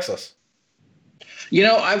in Texas?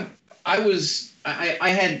 I've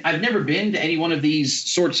never been to any one of these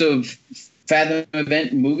sorts of Fathom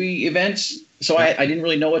movie events, so I didn't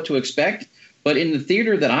really know what to expect. But in the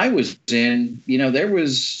theater that I was in, there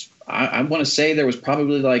was, I want to say there was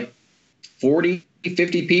probably like 40,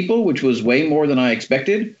 50 people, which was way more than I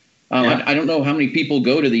expected. I don't know how many people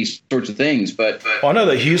go to these sorts of things, but I know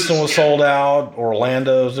that Houston was sold out,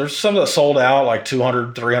 Orlando's. There's some that sold out, like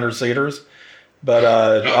 200, 300 seaters. But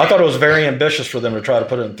I thought it was very ambitious for them to try to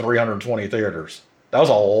put it in 320 theaters. That was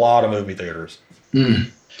a lot of movie theaters.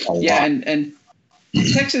 Yeah, and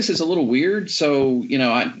Texas is a little weird, so you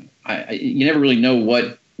never really know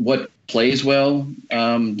what plays well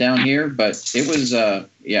down here. But it was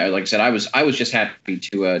like I said, I was just happy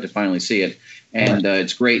to finally see it. And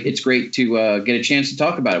it's great. It's great to get a chance to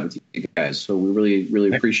talk about it with you guys. So we really,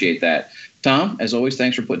 really appreciate that. Tom, as always,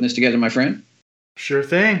 thanks for putting this together, my friend. Sure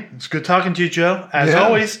thing. It's good talking to you, Joe. As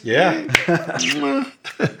always. Yeah. All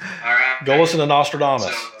right. Go listen to Nostradamus.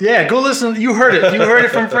 Yeah, go listen. You heard it. You heard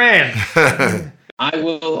it from Fran. I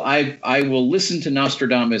will listen to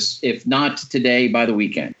Nostradamus, if not today, by the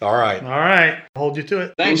weekend. All right. All right. I'll hold you to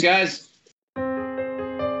it. Thanks, guys.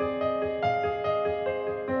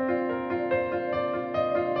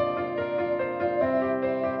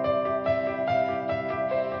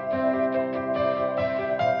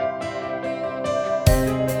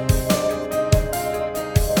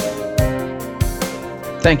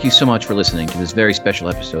 Thank you so much for listening to this very special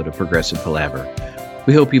episode of Progressive Palaver.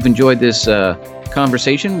 We hope you've enjoyed this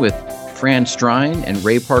conversation with Fran Strine and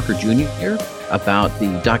Ray Parker Jr. about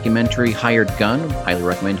the documentary Hired Gun. Highly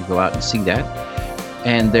recommend you go out and see that.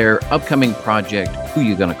 And their upcoming project, Who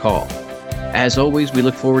You Gonna Call? As always, we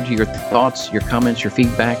look forward to your thoughts, your comments, your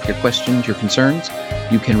feedback, your questions, your concerns.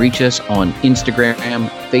 You can reach us on Instagram,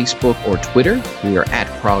 Facebook, or Twitter. We are at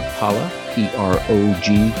ProgPala.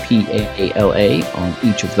 PROGPALA on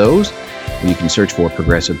each of those. You can search for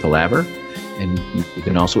Progressive Palaver, and you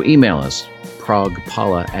can also email us,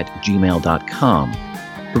 progpala@gmail.com.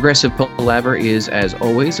 Progressive Palaver is, as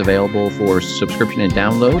always, available for subscription and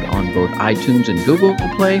download on both iTunes and Google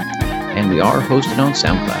Play, and we are hosted on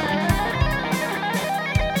SoundCloud.